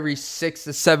required every 6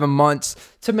 to 7 months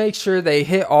to make sure they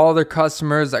hit all their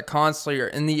customers that constantly are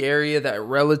in the area that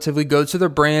relatively go to their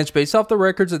branch based off the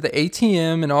records of the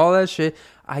ATM and all that shit.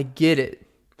 I get it.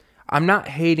 I'm not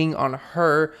hating on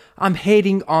her. I'm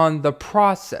hating on the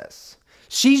process.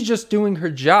 She's just doing her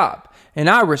job. And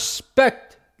I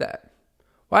respect that.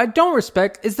 What I don't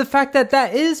respect is the fact that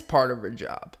that is part of her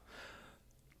job.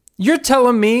 You're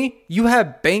telling me you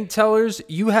have bank tellers,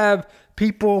 you have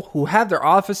people who have their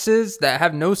offices that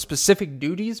have no specific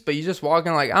duties, but you just walk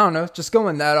in like, I don't know, just go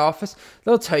in that office.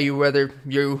 They'll tell you whether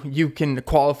you can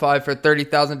qualify for a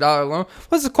 $30,000 loan.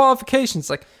 What's the qualifications?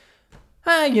 Like,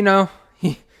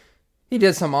 he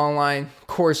did some online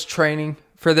course training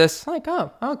for this. Like,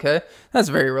 oh, okay. That's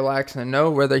very relaxing to know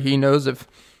whether he knows if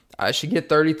I should get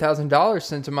 $30,000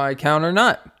 sent to my account or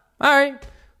not. All right,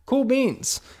 cool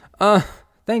beans.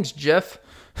 Thanks, Jeff.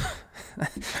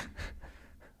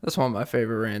 That's one of my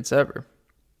favorite rants ever.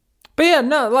 But yeah,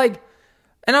 no, like,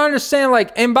 and I understand,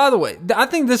 like, and by the way, I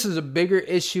think this is a bigger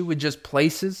issue with just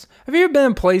places. Have you ever been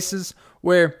in places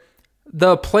where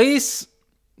the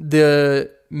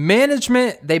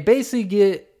management, they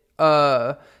basically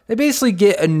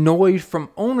get annoyed from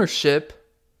ownership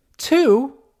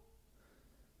to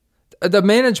the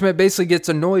management basically gets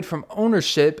annoyed from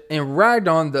ownership and ragged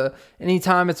on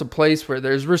anytime it's a place where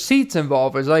there's receipts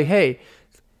involved. It's like, hey,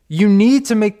 you need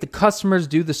to make the customers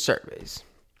do the surveys.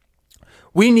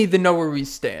 We need to know where we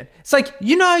stand. It's like,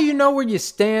 you know where you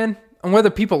stand and whether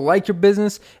people like your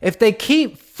business. If they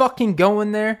keep fucking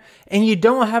going there and you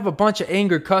don't have a bunch of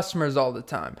angry customers all the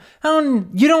time.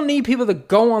 You don't need people to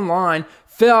go online,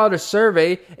 fill out a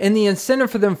survey, and the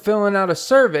incentive for them filling out a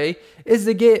survey is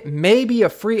to get maybe a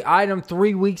free item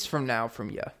 3 weeks from now from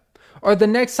you. Or the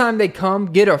next time they come,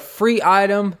 get a free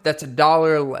item that's $1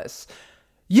 or less.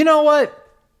 You know what?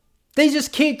 They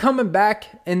just keep coming back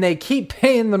and they keep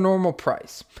paying the normal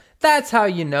price. That's how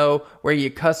you know where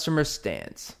your customer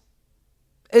stands.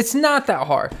 It's not that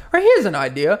hard. Or here's an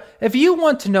idea. If you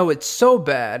want to know it's so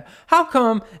bad, how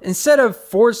come instead of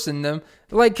forcing them,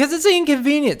 like, because it's an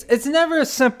inconvenience. It's never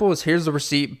as simple as here's the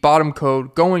receipt, bottom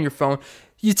code, go on your phone.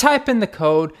 You type in the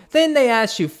code, then they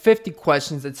ask you 50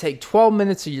 questions that take 12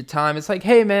 minutes of your time. It's like,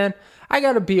 hey man, I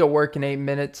got to be at work in 8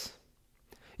 minutes.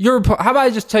 How about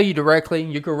I just tell you directly,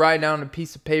 you could write down a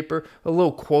piece of paper, a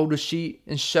little quota sheet,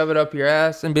 and shove it up your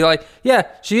ass and be like, yeah,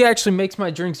 she actually makes my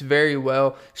drinks very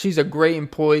well. She's a great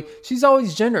employee. She's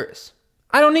always generous.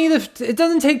 It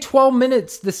doesn't take 12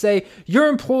 minutes to say your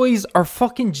employees are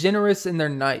fucking generous and they're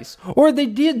nice. Or they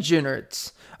did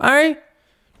generous. Alright?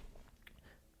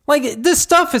 Like, this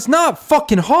stuff is not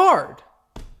fucking hard.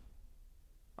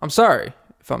 I'm sorry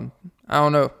if I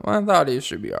don't know. Well, the audio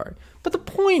should be alright. But the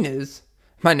point is,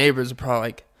 my neighbors are probably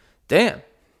like, damn,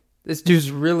 this dude's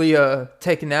really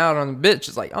taking out on the bitch.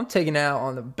 It's like, I'm taking it out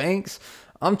on the banks.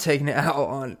 I'm taking it out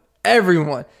on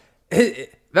everyone.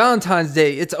 Valentine's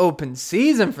Day, it's open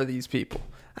season for these people.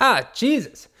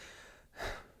 Jesus.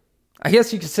 I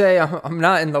guess you could say I'm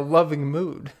not in the loving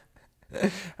mood.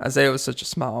 I say it with such a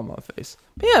smile on my face.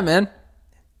 But yeah, man.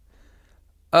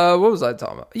 What was I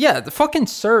talking about? Yeah, the fucking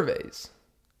surveys.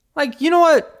 Like, you know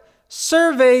what?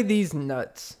 Survey these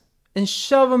nuts and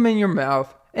shove them in your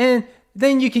mouth, and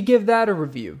then you could give that a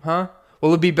review, huh?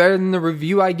 Will it be better than the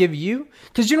review I give you?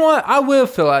 Because you know what? I will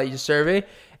fill out your survey,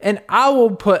 and I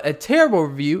will put a terrible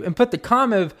review and put the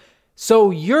comment of,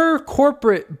 so you're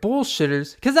corporate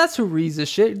bullshitters, because that's who reads this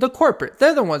shit. The corporate.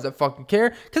 They're the ones that fucking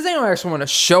care, because they don't actually want to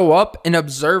show up and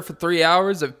observe for 3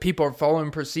 hours if people are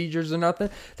following procedures or nothing.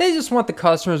 They just want the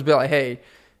customers to be like, hey,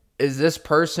 is this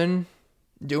person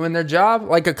doing their job?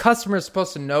 Like, a customer is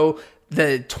supposed to know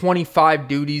the 25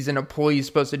 duties an employee is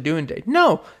supposed to do in a day.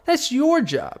 No, that's your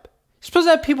job. You're supposed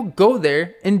to have people go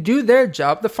there and do their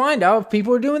job to find out if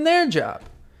people are doing their job.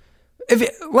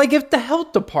 If the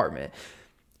health department,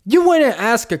 you wouldn't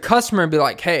ask a customer and be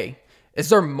like, hey, is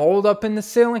there mold up in the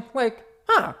ceiling? Like,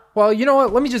 well, you know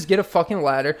what? Let me just get a fucking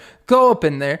ladder, go up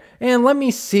in there, and let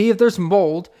me see if there's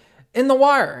mold in the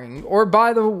wiring or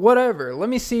by the whatever. Let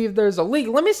me see if there's a leak.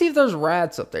 Let me see if there's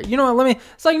rats up there. You know what?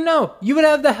 It's like, no, you would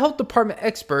have the health department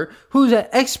expert whose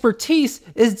expertise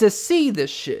is to see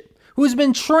this shit, who's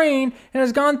been trained and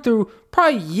has gone through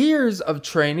probably years of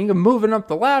training and moving up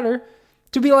the ladder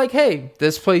to be like, hey,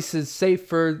 this place is safe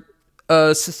for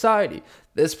society.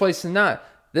 This place is not.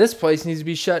 This place needs to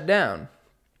be shut down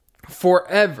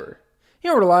forever.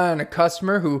 You don't rely on a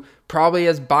customer who probably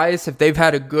has bias if they've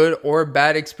had a good or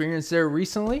bad experience there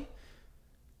recently.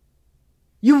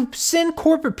 You send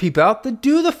corporate people out to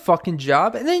do the fucking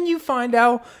job, and then you find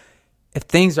out if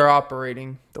things are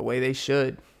operating the way they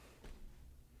should.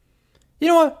 You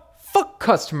know what? Fuck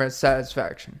customer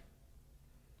satisfaction.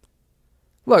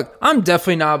 Look, I'm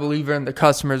definitely not a believer in the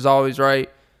customer is always right.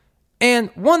 And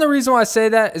one of the reasons why I say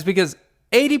that is because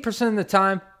 80% of the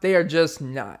time, they are just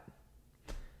not.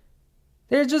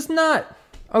 They're just not.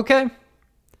 Okay?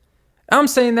 I'm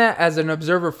saying that as an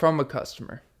observer from a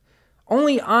customer.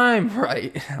 Only I'm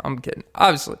right. I'm kidding.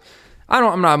 Obviously,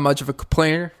 I'm not much of a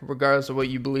complainer, regardless of what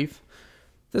you believe.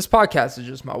 This podcast is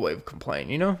just my way of complaining,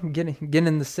 you know?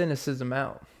 Getting the cynicism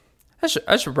out. I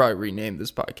should probably rename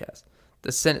this podcast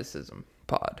the Cynicism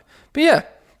Pod. But yeah.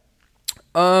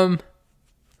 And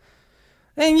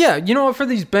yeah, you know what, for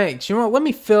these banks, you know what, let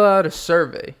me fill out a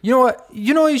survey. You know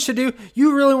what you should do?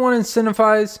 You really want to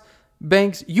incentivize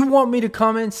banks? You want me to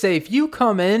come in, say if you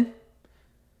come in,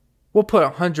 we'll put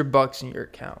 $100 in your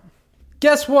account.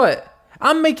 Guess what?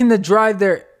 I'm making the drive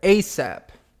there ASAP.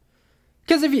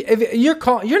 Because if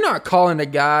you're not calling a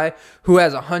guy who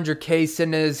has $100K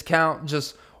sitting in his account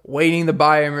just waiting to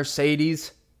buy a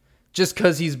Mercedes just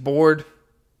because he's bored.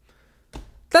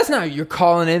 That's not you're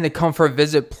calling in to come for a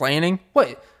visit planning.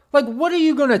 What are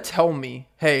you gonna tell me?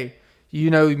 Hey,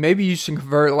 maybe you should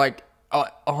convert like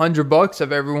 $100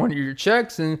 of every one of your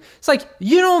checks, and it's like,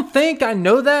 you don't think I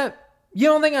know that? You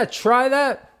don't think I try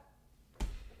that?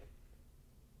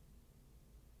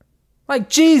 Like,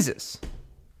 Jesus.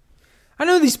 I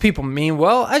know these people mean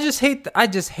well. I just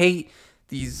hate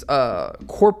these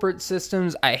corporate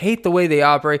systems. I hate the way they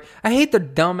operate. I hate the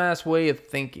dumbass way of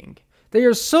thinking. They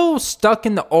are so stuck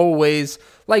in the old ways.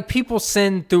 Like, people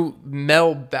send through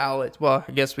mail ballots. Well,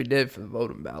 I guess we did for the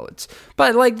voting ballots.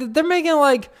 But like, they're making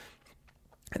like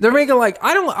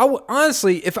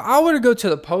honestly, if I were to go to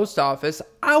the post office,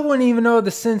 I wouldn't even know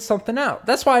to send something out.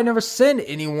 That's why I never send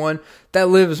anyone that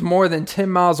lives more than 10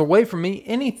 miles away from me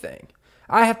anything.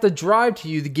 I have to drive to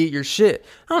you to get your shit.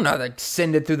 I don't know how to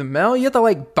send it through the mail. You have to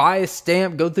like buy a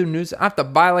stamp, go through news. I have to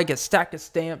buy like a stack of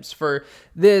stamps for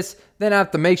this. Then I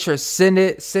have to make sure to send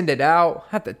it out.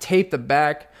 I have to tape the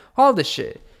back, all the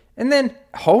shit. And then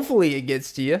hopefully it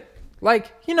gets to you.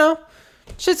 Like,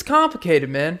 shit's complicated,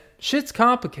 man. Shit's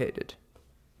complicated.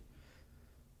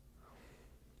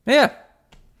 Yeah.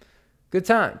 Good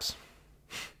times.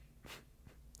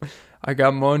 I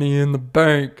got money in the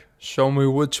bank. Show me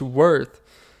what you're worth.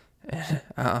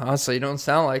 Honestly, you don't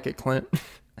sound like it, Clint.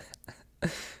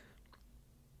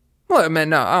 Well, man,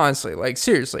 no, honestly, like,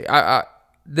 seriously,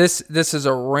 this is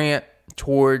a rant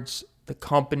towards the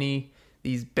company,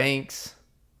 these banks.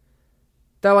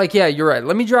 They're like, yeah, you're right.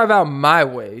 Let me drive out my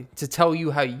way to tell you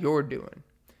how you're doing.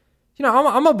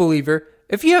 I'm a believer.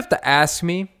 If you have to ask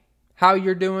me how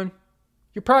you're doing,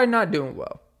 you're probably not doing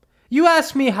well. You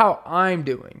ask me how I'm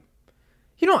doing.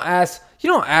 You don't ask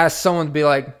someone to be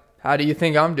like, how do you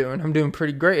think I'm doing? I'm doing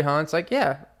pretty great, huh? It's like,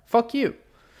 yeah, fuck you.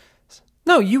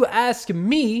 No, you ask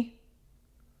me,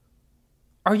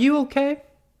 are you okay?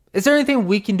 Is there anything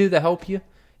we can do to help you?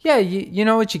 Yeah, you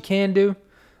know what you can do?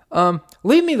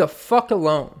 Leave me the fuck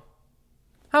alone.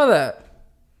 How that?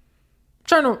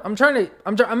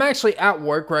 I'm actually at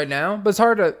work right now, but it's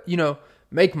hard to,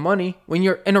 make money when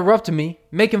you're interrupting me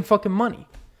making fucking money.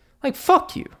 Like,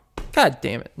 fuck you. God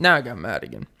damn it. Now I got mad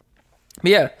again.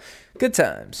 But yeah, good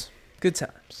times. Good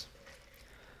times.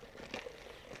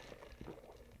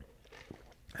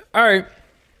 All right.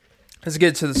 Let's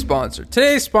get to the sponsor.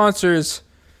 Today's sponsor is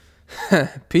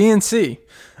PNC.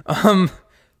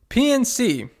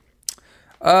 PNC.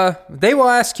 They will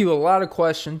ask you a lot of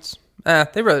questions.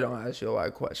 They really don't ask you a lot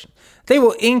of questions. They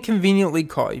will inconveniently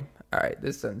call you. All right,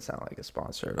 this doesn't sound like a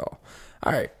sponsor at all.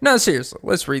 All right, no, seriously,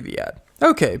 let's read the ad.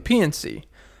 Okay, PNC.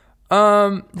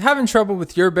 Having trouble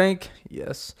with your bank?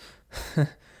 Yes.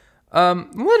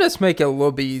 Let us make it a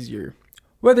little bit easier.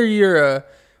 Whether you're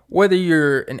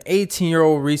an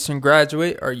 18-year-old recent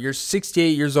graduate or you're 68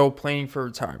 years old planning for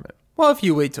retirement. Well, if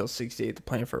you wait till 68 to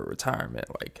plan for retirement,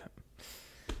 I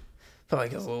feel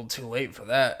like it's a little too late for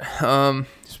that. You're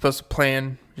supposed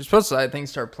to, I think,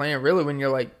 start planning really when you're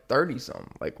like 30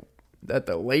 something, like at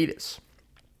the latest.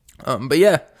 But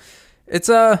yeah, it's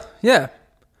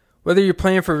whether you're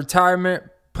planning for retirement,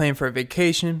 planning for a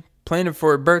vacation, planning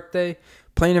for a birthday,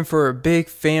 planning for a big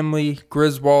family,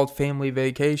 Griswold family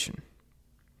vacation.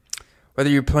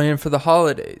 Whether you're planning for the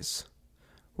holidays,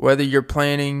 whether you're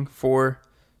planning for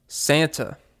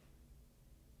Santa.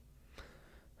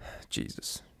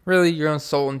 Jesus. Really? Your own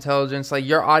soul intelligence? Like,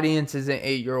 your audience isn't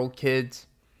 8-year-old kids.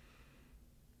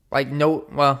 Like, no,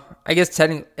 well, I guess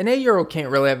technically, an 8-year-old can't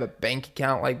really have a bank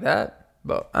account like that.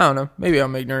 But, I don't know. Maybe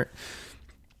I'm ignorant.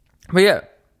 But yeah.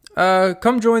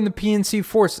 Come join the PNC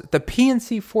Forces. The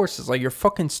PNC Forces, like your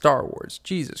fucking Star Wars.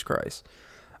 Jesus Christ.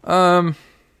 Yeah,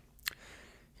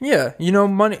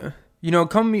 money,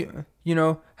 come,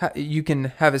 you can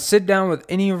have a sit down with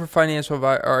any of our financial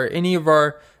advisors or any of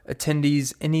our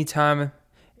attendees anytime.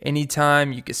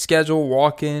 You can schedule,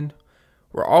 walk in.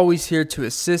 We're always here to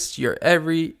assist your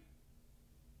every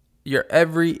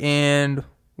and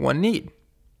one need.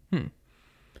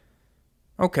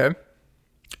 Okay.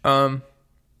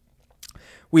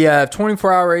 We have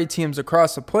 24-hour ATMs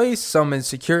across the place,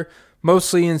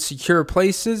 mostly in secure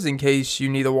places in case you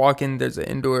need to walk in. There's an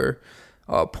indoor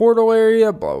portal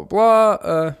area, blah, blah,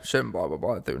 blah. Shouldn't blah, blah,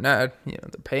 blah through an ad. They're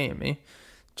paying me.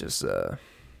 Just,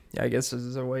 I guess this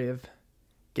is a way of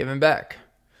giving back.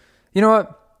 You know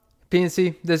what?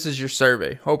 PNC, this is your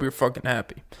survey. Hope you're fucking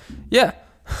happy. Yeah.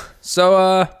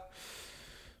 So,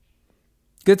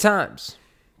 good times.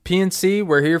 PNC,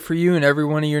 we're here for you and every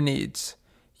one of your needs.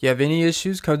 You have any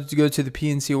issues, go to the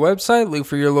PNC website, look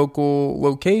for your local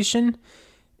location,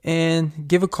 and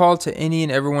give a call to any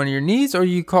and every one of your needs, or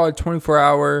you call a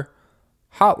 24-hour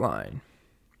hotline.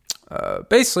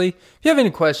 Basically, if you have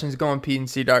any questions, go on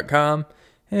pnc.com,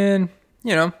 and,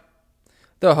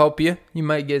 they'll help you. You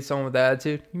might get someone with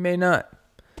attitude. You may not.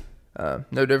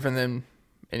 No different than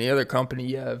any other company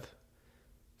you have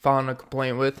filing a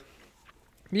complaint with.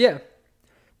 Yeah.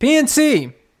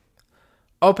 PNC.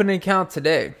 Open an account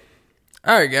today.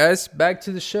 Alright, guys. Back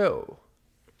to the show.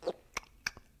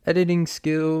 Editing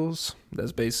skills.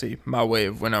 That's basically my way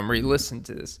of when I'm re-listening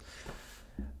to this.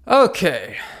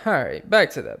 Okay. Alright.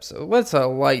 Back to the episode. Let's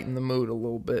lighten the mood a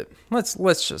little bit.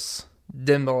 Let's just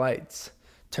dim the lights.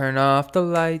 Turn off the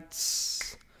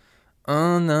lights.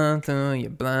 Oh, no, through your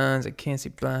blinds. I can't see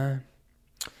blind.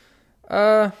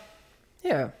 Yeah.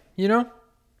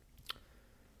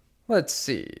 Let's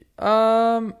see.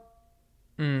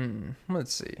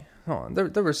 Let's see. Hold on.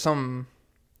 There was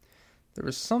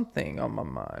something on my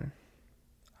mind.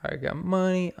 I got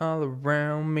money all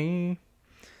around me,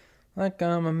 like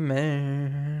I'm a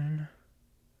man.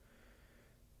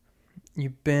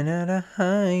 You've been at a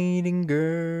hiding,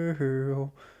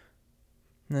 girl.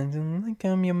 Like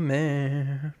I'm your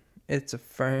man. It's a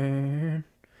friend.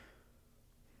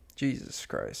 Jesus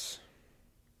Christ.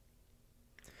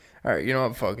 All right, you know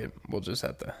what? Fuck it. We'll just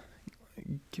have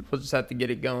to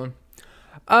get it going.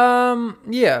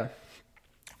 Yeah.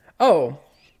 Oh,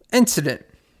 incident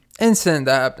that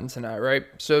happened tonight, right?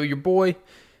 So your boy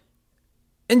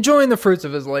enjoying the fruits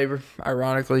of his labor,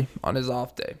 ironically, on his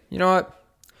off day. You know what?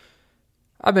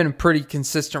 I've been a pretty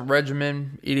consistent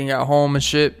regimen, eating at home and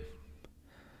shit.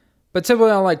 But typically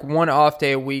on like one off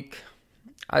day a week,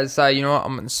 I decide, you know what?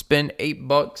 I'm going to spend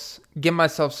 $8, get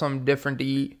myself something different to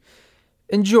eat.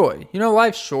 Enjoy.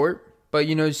 Life's short. But,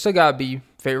 you still got to be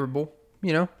favorable.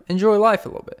 Enjoy life a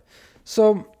little bit.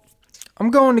 So, I'm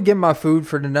going to get my food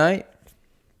for tonight.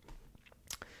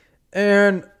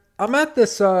 And I'm at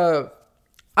this, I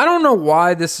don't know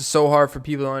why this is so hard for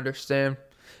people to understand.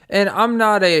 And I'm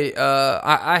not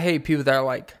I hate people that are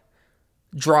like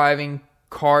driving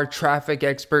car traffic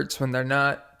experts when they're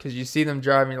not. Because you see them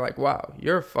driving, you're like, wow,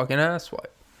 you're a fucking asswipe.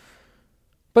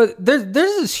 But there's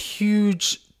this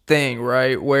huge thing,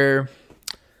 right, where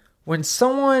when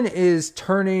someone is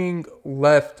turning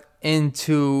left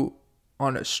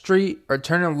on a street or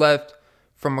turning left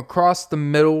from across the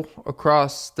middle,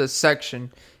 across the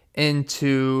section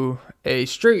into a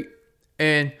street,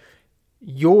 and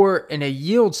you're in a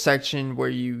yield section where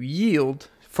you yield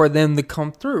for them to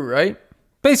come through, right?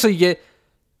 Basically,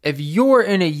 if you're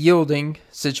in a yielding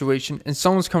situation and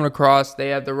someone's coming across, they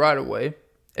have the right of way.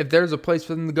 If there's a place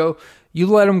for them to go, you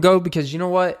let them go, because you know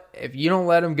what? If you don't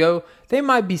let them go, they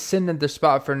might be sitting at their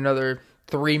spot for another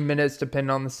 3 minutes,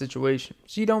 depending on the situation.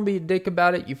 So you don't be a dick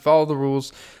about it. You follow the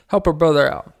rules. Help a brother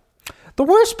out. The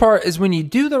worst part is when you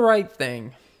do the right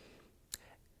thing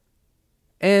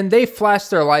and they flash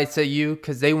their lights at you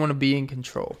because they want to be in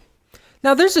control.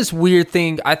 Now, there's this weird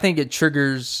thing. I think it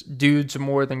triggers dudes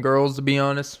more than girls, to be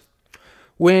honest.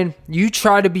 When you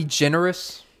try to be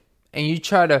generous and you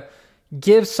try to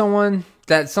give someone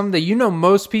something that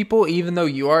most people, even though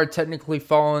you are technically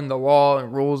following the law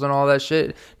and rules and all that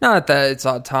shit, not that it's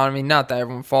autonomy, not that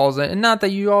everyone follows it, and not that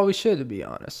you always should, to be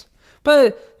honest.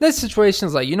 But this situation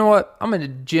is like, you know what? I'm in a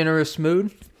generous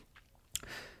mood.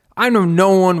 I know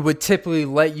no one would typically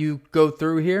let you go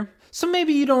through here. So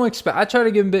maybe you don't expect. I try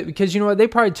to give them a bit because you know what? They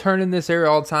probably turn in this area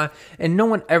all the time and no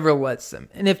one ever lets them.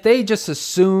 And if they just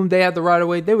assume they have the right of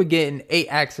way, they would get in 8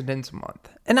 accidents a month.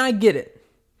 And I get it.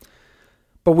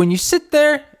 But when you sit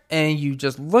there and you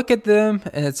just look at them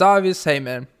and it's obvious, hey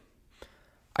man,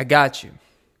 I got you.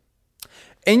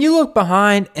 And you look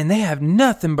behind and they have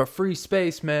nothing but free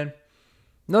space, man.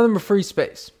 Nothing but free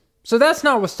space. So that's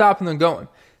not what's stopping them going.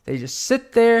 They just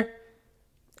sit there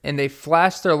and they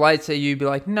flash their lights at you, be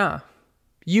like, nah,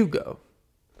 you go.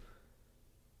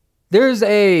 There's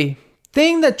a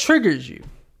thing that triggers you.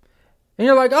 And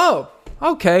you're like, oh,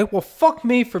 okay, well, fuck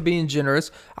me for being generous.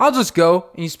 I'll just go.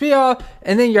 And you speed off,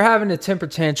 and then you're having a temper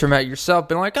tantrum at yourself,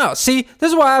 being like, oh, see,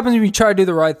 this is what happens when you try to do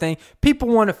the right thing. People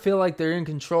want to feel like they're in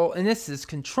control, and it's this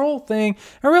control thing.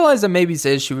 I realized that maybe it's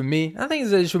an issue with me. I think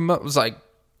it's an issue with me. Was like,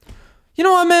 you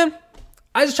know what, man?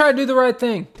 I just try to do the right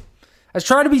thing. I just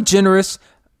try to be generous.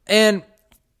 And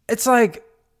it's like,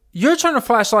 you're trying to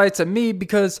flash lights at me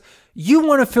because you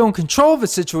want to feel in control of a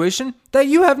situation that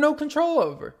you have no control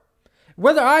over.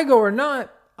 Whether I go or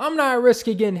not, I'm not at risk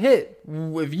of getting hit.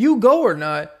 If you go or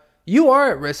not, you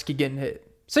are at risk of getting hit.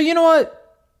 So you know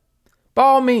what? By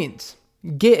all means,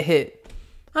 get hit.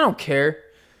 I don't care.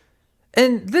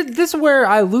 And this is where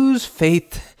I lose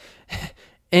faith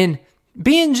in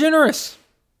being generous.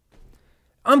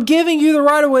 I'm giving you the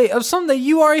right of way of something that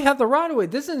you already have the right of way.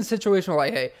 This isn't a situation where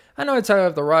like, hey, I know I tell you I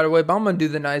have the right of way, but I'm going to do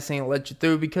the nice thing and let you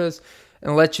through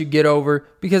and let you get over.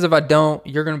 Because if I don't,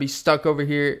 you're going to be stuck over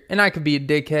here and I could be a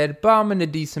dickhead, but I'm in a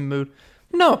decent mood.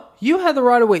 No, you have the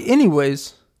right of way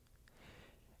anyways.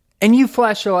 And you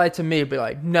flash your light to me and be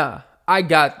like, nah, I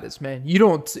got this, man. You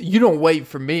don't wait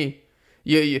for me.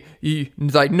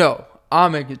 It's like, no,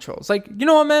 I'm in control. It's like, you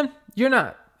know what, man? You're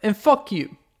not. And fuck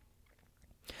you.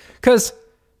 Because,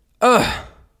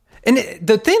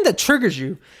 the thing that triggers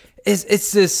you is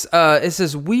it's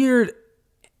this weird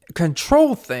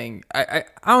control thing. I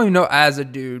don't even know as a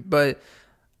dude, but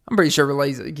I'm pretty sure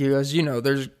relates because you know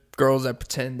there's girls that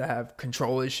pretend to have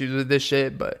control issues with this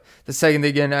shit, but the second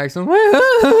they get in an accident,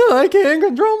 I can't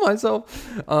control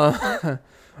myself.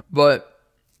 But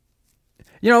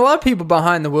you know, a lot of people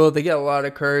behind the wheel, they get a lot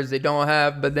of courage they don't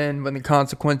have, but then when the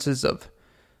consequences of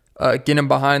getting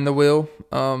behind the wheel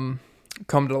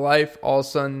come to life, all of a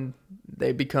sudden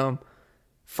they become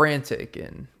frantic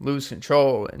and lose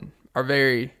control and are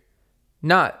very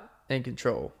not in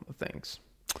control of things.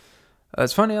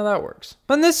 It's funny how that works.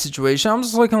 But in this situation, I'm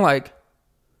just looking like,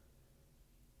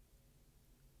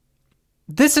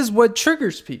 this is what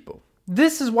triggers people.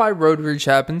 This is why road rage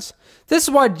happens. This is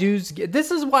why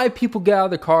this is why people get out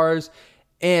of the cars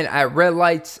and at red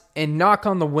lights and knock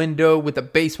on the window with a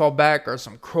baseball bat or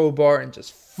some crowbar and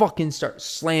just fucking start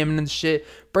slamming and shit,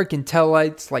 breaking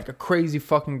taillights like a crazy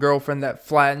fucking girlfriend that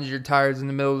flattens your tires in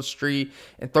the middle of the street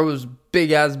and throws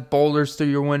big ass boulders through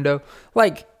your window.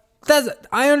 Like,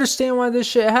 I understand why this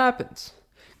shit happens.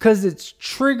 Because it's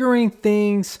triggering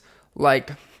things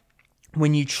like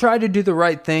when you try to do the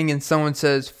right thing and someone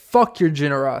says, fuck your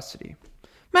generosity.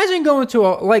 Imagine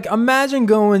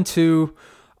going to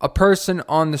a person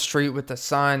on the street with a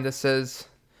sign that says,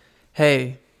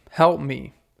 hey, help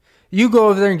me. You go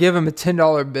over there and give them a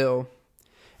 $10 bill.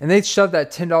 And they shove that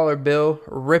 $10 bill,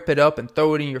 rip it up, and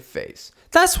throw it in your face.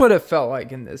 That's what it felt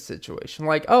like in this situation.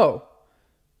 Like, oh,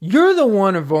 you're the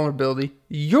one in vulnerability.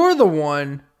 You're the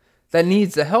one that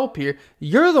needs the help here.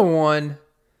 You're the one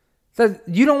that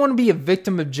you don't want to be a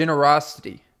victim of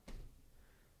generosity.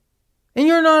 And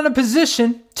you're not in a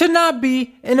position to not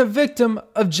be a victim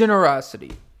of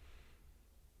generosity.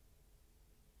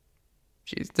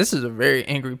 Jeez, this is a very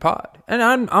angry pod. And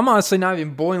I'm honestly not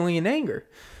even boiling in anger.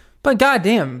 But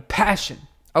goddamn, passion.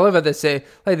 I love how they say,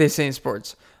 like they say in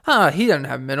sports, he doesn't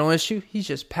have a mental issue. He's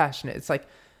just passionate. It's like,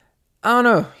 I don't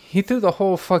know. He threw the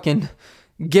whole fucking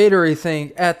Gatorade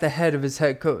thing at the head of his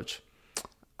head coach.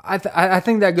 I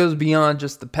think that goes beyond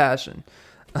just the passion.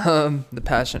 The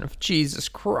passion of Jesus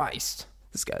Christ.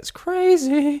 This guy's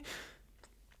crazy.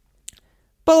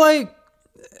 But like,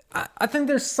 I think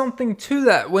there's something to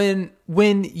that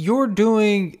when you're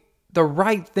doing the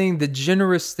right thing, the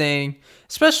generous thing,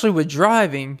 especially with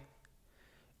driving,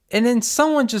 and then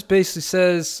someone just basically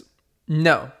says,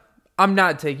 no, I'm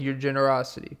not taking your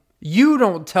generosity. You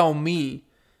don't tell me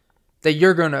that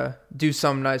you're going to do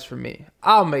something nice for me.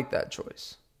 I'll make that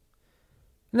choice.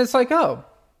 And it's like, oh,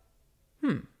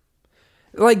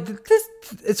 like this,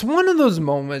 it's one of those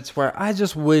moments where I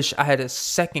just wish I had a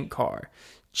second car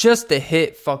just to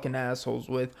hit fucking assholes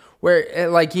with, where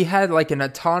like he had like an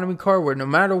autonomy car where no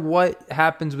matter what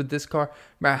happens with this car,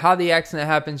 no matter how the accident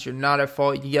happens, you're not at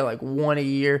fault. You get like one a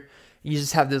year. You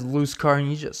just have this loose car and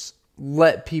you just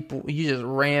you just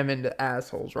ram into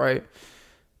assholes, right?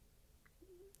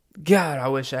 God, I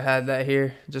wish I had that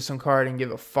here. Just some car I didn't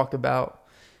give a fuck about,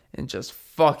 and just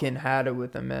fucking had it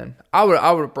with them, man. I would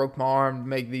have broke my arm to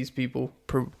make these people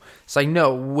prove. It's like,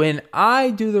 no, when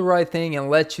I do the right thing and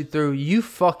let you through, you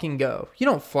fucking go. You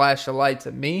don't flash the lights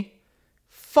at me.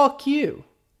 Fuck you.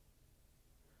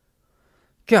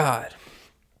 God.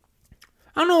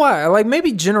 I don't know why. Like,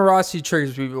 maybe generosity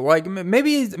triggers people. Like,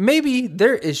 maybe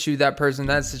their issue, that person,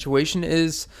 that situation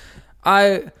is,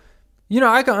 I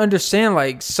can understand,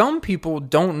 like, some people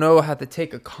don't know how to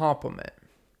take a compliment.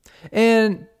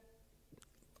 And,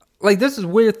 like, this is a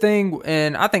weird thing,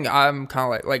 and I think I'm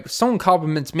kind of like, if someone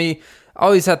compliments me, I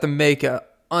always have to make a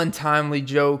untimely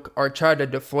joke, or try to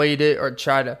deflate it, or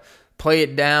try to play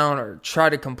it down, or try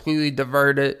to completely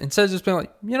divert it, instead of just being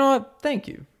like, you know what, thank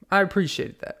you. I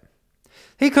appreciate that.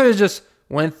 He could have just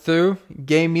went through,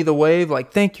 gave me the wave,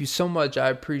 like, thank you so much, I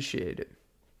appreciate it.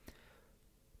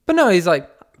 But no, he's like,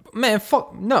 man,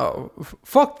 fuck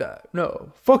that.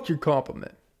 No, fuck your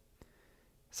compliment.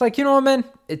 It's like, you know what, man?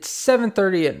 It's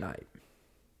 7:30 at night.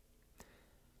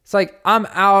 It's like, I'm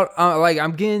out,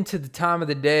 I'm getting to the time of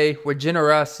the day where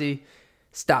generosity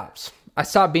stops. I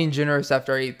stop being generous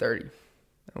after 8:30.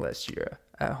 Unless you're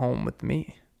at home with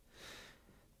me.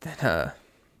 Then,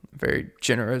 very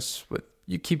generous with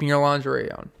you keeping your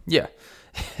lingerie on. Yeah.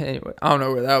 Anyway, I don't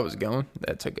know where that was going.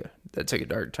 That took a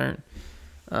dark turn.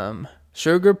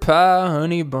 Sugar pie,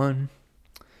 honey bun.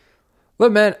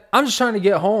 Look, man, I'm just trying to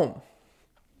get home.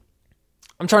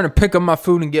 I'm trying to pick up my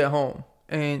food and get home.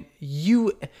 And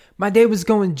my day was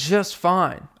going just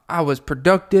fine. I was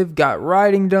productive, got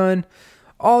writing done,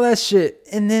 all that shit.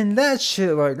 And then that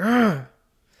shit, like,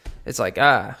 it's like,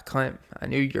 Clint, I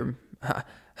knew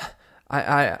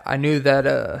I knew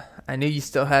that, I knew you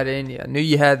still had it in you. I knew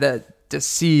you had that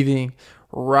deceiving,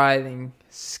 writhing,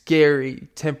 scary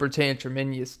temper tantrum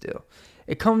in you still.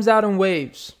 It comes out in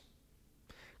waves.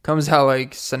 Comes out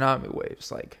like tsunami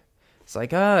waves. Like, it's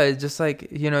like, it's just like,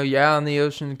 you're out on the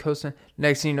ocean coasting.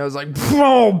 Next thing you know, it's like,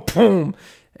 boom, boom.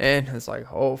 And it's like,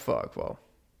 oh, fuck. Well,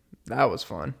 that was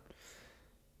fun.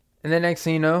 And then next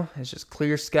thing you know, it's just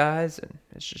clear skies and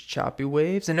it's just choppy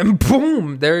waves. And then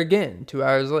boom, there again, 2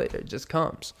 hours later, it just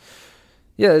comes.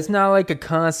 Yeah, it's not like a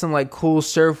constant, like, cool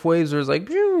surf waves where it's like,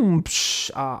 boom,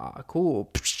 psh, cool,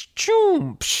 psh,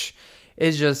 choom, psh.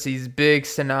 It's just these big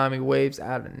tsunami waves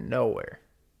out of nowhere.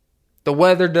 The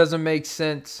weather doesn't make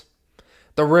sense.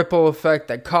 The ripple effect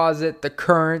that caused it, the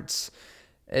currents,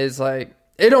 is like,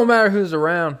 it don't matter who's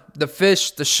around. The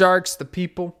fish, the sharks, the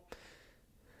people.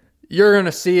 You're going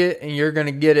to see it and you're going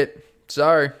to get it.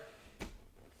 Sorry.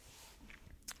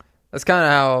 That's kind of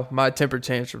how my temper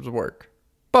tantrums work.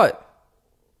 But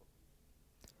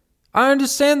I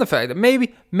understand the fact that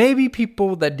maybe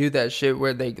people that do that shit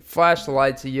where they flash the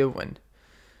lights at you when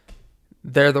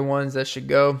they're the ones that should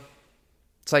go.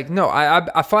 It's like, no,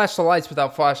 I flash the lights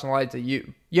without flashing the lights at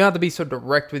you. You don't have to be so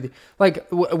direct with you. Like,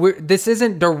 this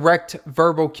isn't direct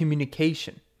verbal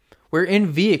communication. We're in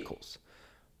vehicles.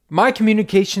 My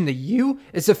communication to you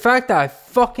is the fact that I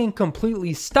fucking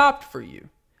completely stopped for you.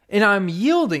 And I'm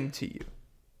yielding to you.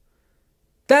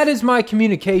 That is my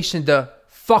communication to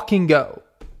fucking go.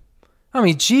 I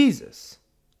mean, Jesus.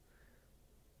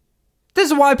 This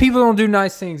is why people don't do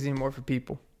nice things anymore for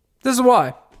people. This is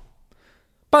why.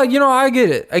 But, I get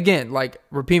it. Again, like,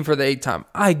 repeating for the 8th time.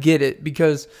 I get it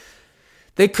because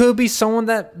they could be someone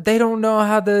that they don't know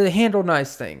how to handle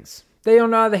nice things. They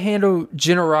don't know how to handle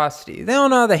generosity. They don't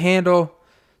know how to handle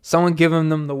someone giving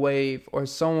them the wave or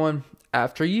someone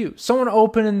after you. Someone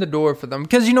opening the door for them.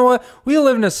 Because you know what? We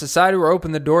live in a society where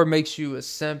opening the door makes you a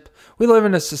simp. We live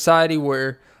in a society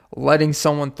where letting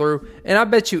someone through. And I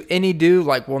bet you any dude,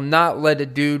 like, will not let a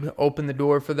dude open the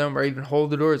door for them or even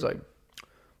hold the door. It's like,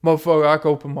 motherfucker, I can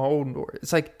open my own door.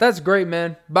 It's like, that's great,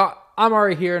 man. But I'm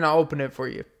already here and I'll open it for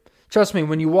you. Trust me,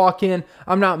 when you walk in,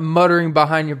 I'm not muttering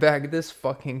behind your back, this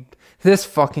fucking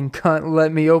cunt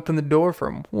let me open the door for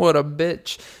him. What a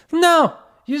bitch. No,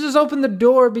 you just open the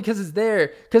door because it's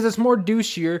there. Because it's more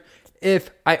douchier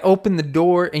if I open the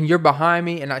door and you're behind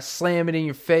me and I slam it in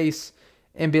your face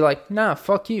and be like, nah,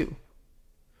 fuck you.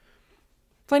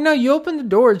 It's like, no, you open the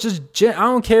door. It's just, I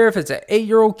don't care if it's an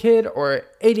 8-year-old kid or an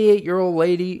 88-year-old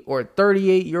lady or a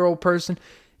 38-year-old person.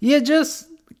 You just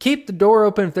keep the door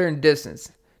open if they're in distance.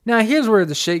 Now, here's where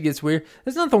the shit gets weird.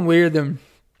 There's nothing weird than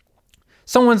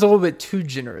someone's a little bit too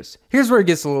generous. Here's where it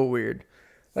gets a little weird.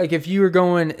 Like, if you were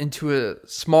going into a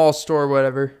small store or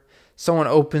whatever, someone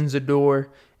opens a door,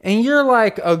 and you're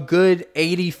like a good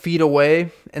 80 feet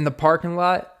away in the parking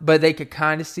lot, but they could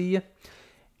kind of see you.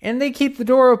 And they keep the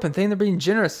door open, thinking they're being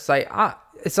generous. It's like,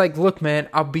 it's like, look, man,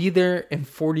 I'll be there in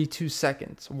 42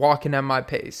 seconds walking at my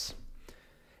pace.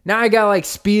 Now I got like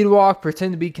speed walk,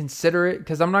 pretend to be considerate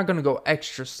because I'm not going to go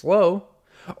extra slow.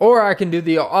 Or I can do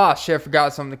the, oh shit, I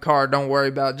forgot something in the car. Don't worry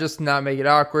about it. Just not make it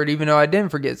awkward, even though I didn't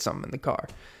forget something in the car.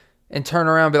 And turn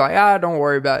around and be like, don't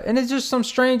worry about it. And it's just some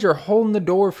stranger holding the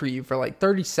door for you for like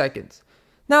 30 seconds.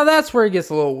 Now that's where it gets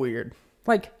a little weird.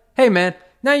 Like, hey man,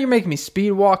 now you're making me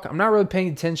speed walk. I'm not really paying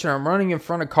attention. I'm running in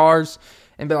front of cars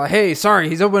and be like, hey, sorry,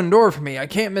 he's opening the door for me. I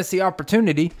can't miss the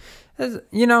opportunity.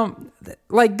 You know,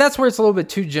 like that's where it's a little bit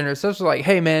too generous. That's like,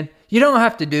 hey man, you don't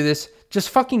have to do this.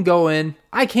 Just fucking go in.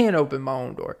 I can't open my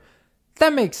own door.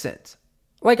 That makes sense.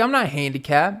 Like, I'm not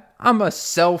handicapped. I'm a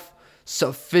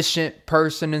self-sufficient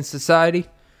person in society.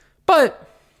 But,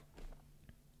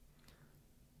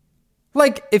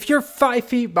 like, if you're 5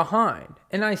 feet behind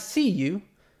and I see you,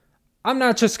 I'm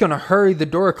not just going to hurry the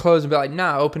door closed and be like,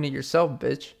 nah, open it yourself,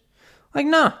 bitch. Like,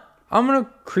 nah, I'm going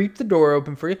to creep the door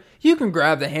open for you. You can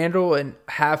grab the handle and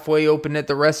halfway open it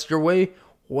the rest of your way.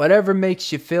 Whatever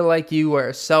makes you feel like you are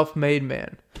a self-made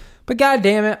man. But god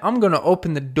damn it, I'm going to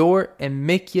open the door and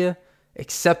make you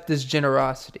accept this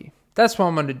generosity. That's what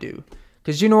I'm going to do.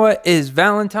 Because you know what? It is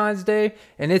Valentine's Day,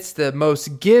 and it's the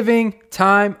most giving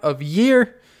time of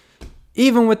year,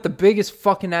 even with the biggest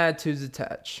fucking attitudes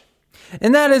attached.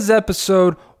 And that is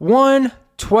episode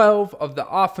 112 of the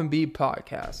Off and Beat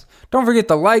podcast. Don't forget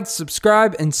to like,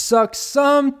 subscribe, and suck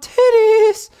some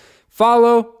titties.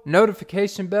 Follow,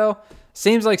 notification bell.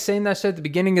 Seems like saying that shit at the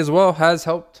beginning as well has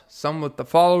helped some with the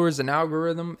followers and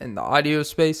algorithm in the audio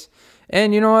space.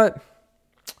 And you know what?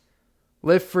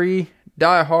 Live free,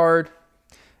 die hard,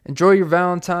 enjoy your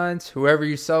Valentine's, whoever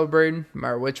you're celebrating, no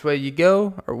matter which way you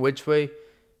go or which way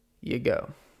you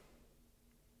go.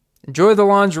 Enjoy the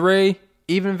lingerie,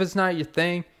 even if it's not your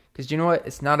thing, because you know what?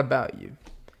 It's not about you.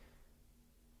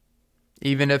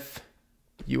 Even if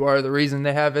you are the reason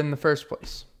they have it in the first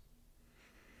place.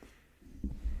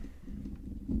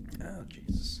 Oh,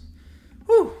 Jesus.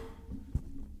 Whew.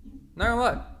 Not gonna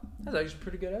lie. That's actually a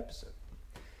pretty good episode.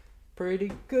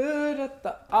 Pretty good at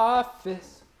the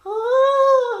office.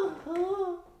 Oh,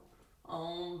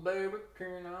 baby,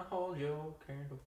 can I hold your candle?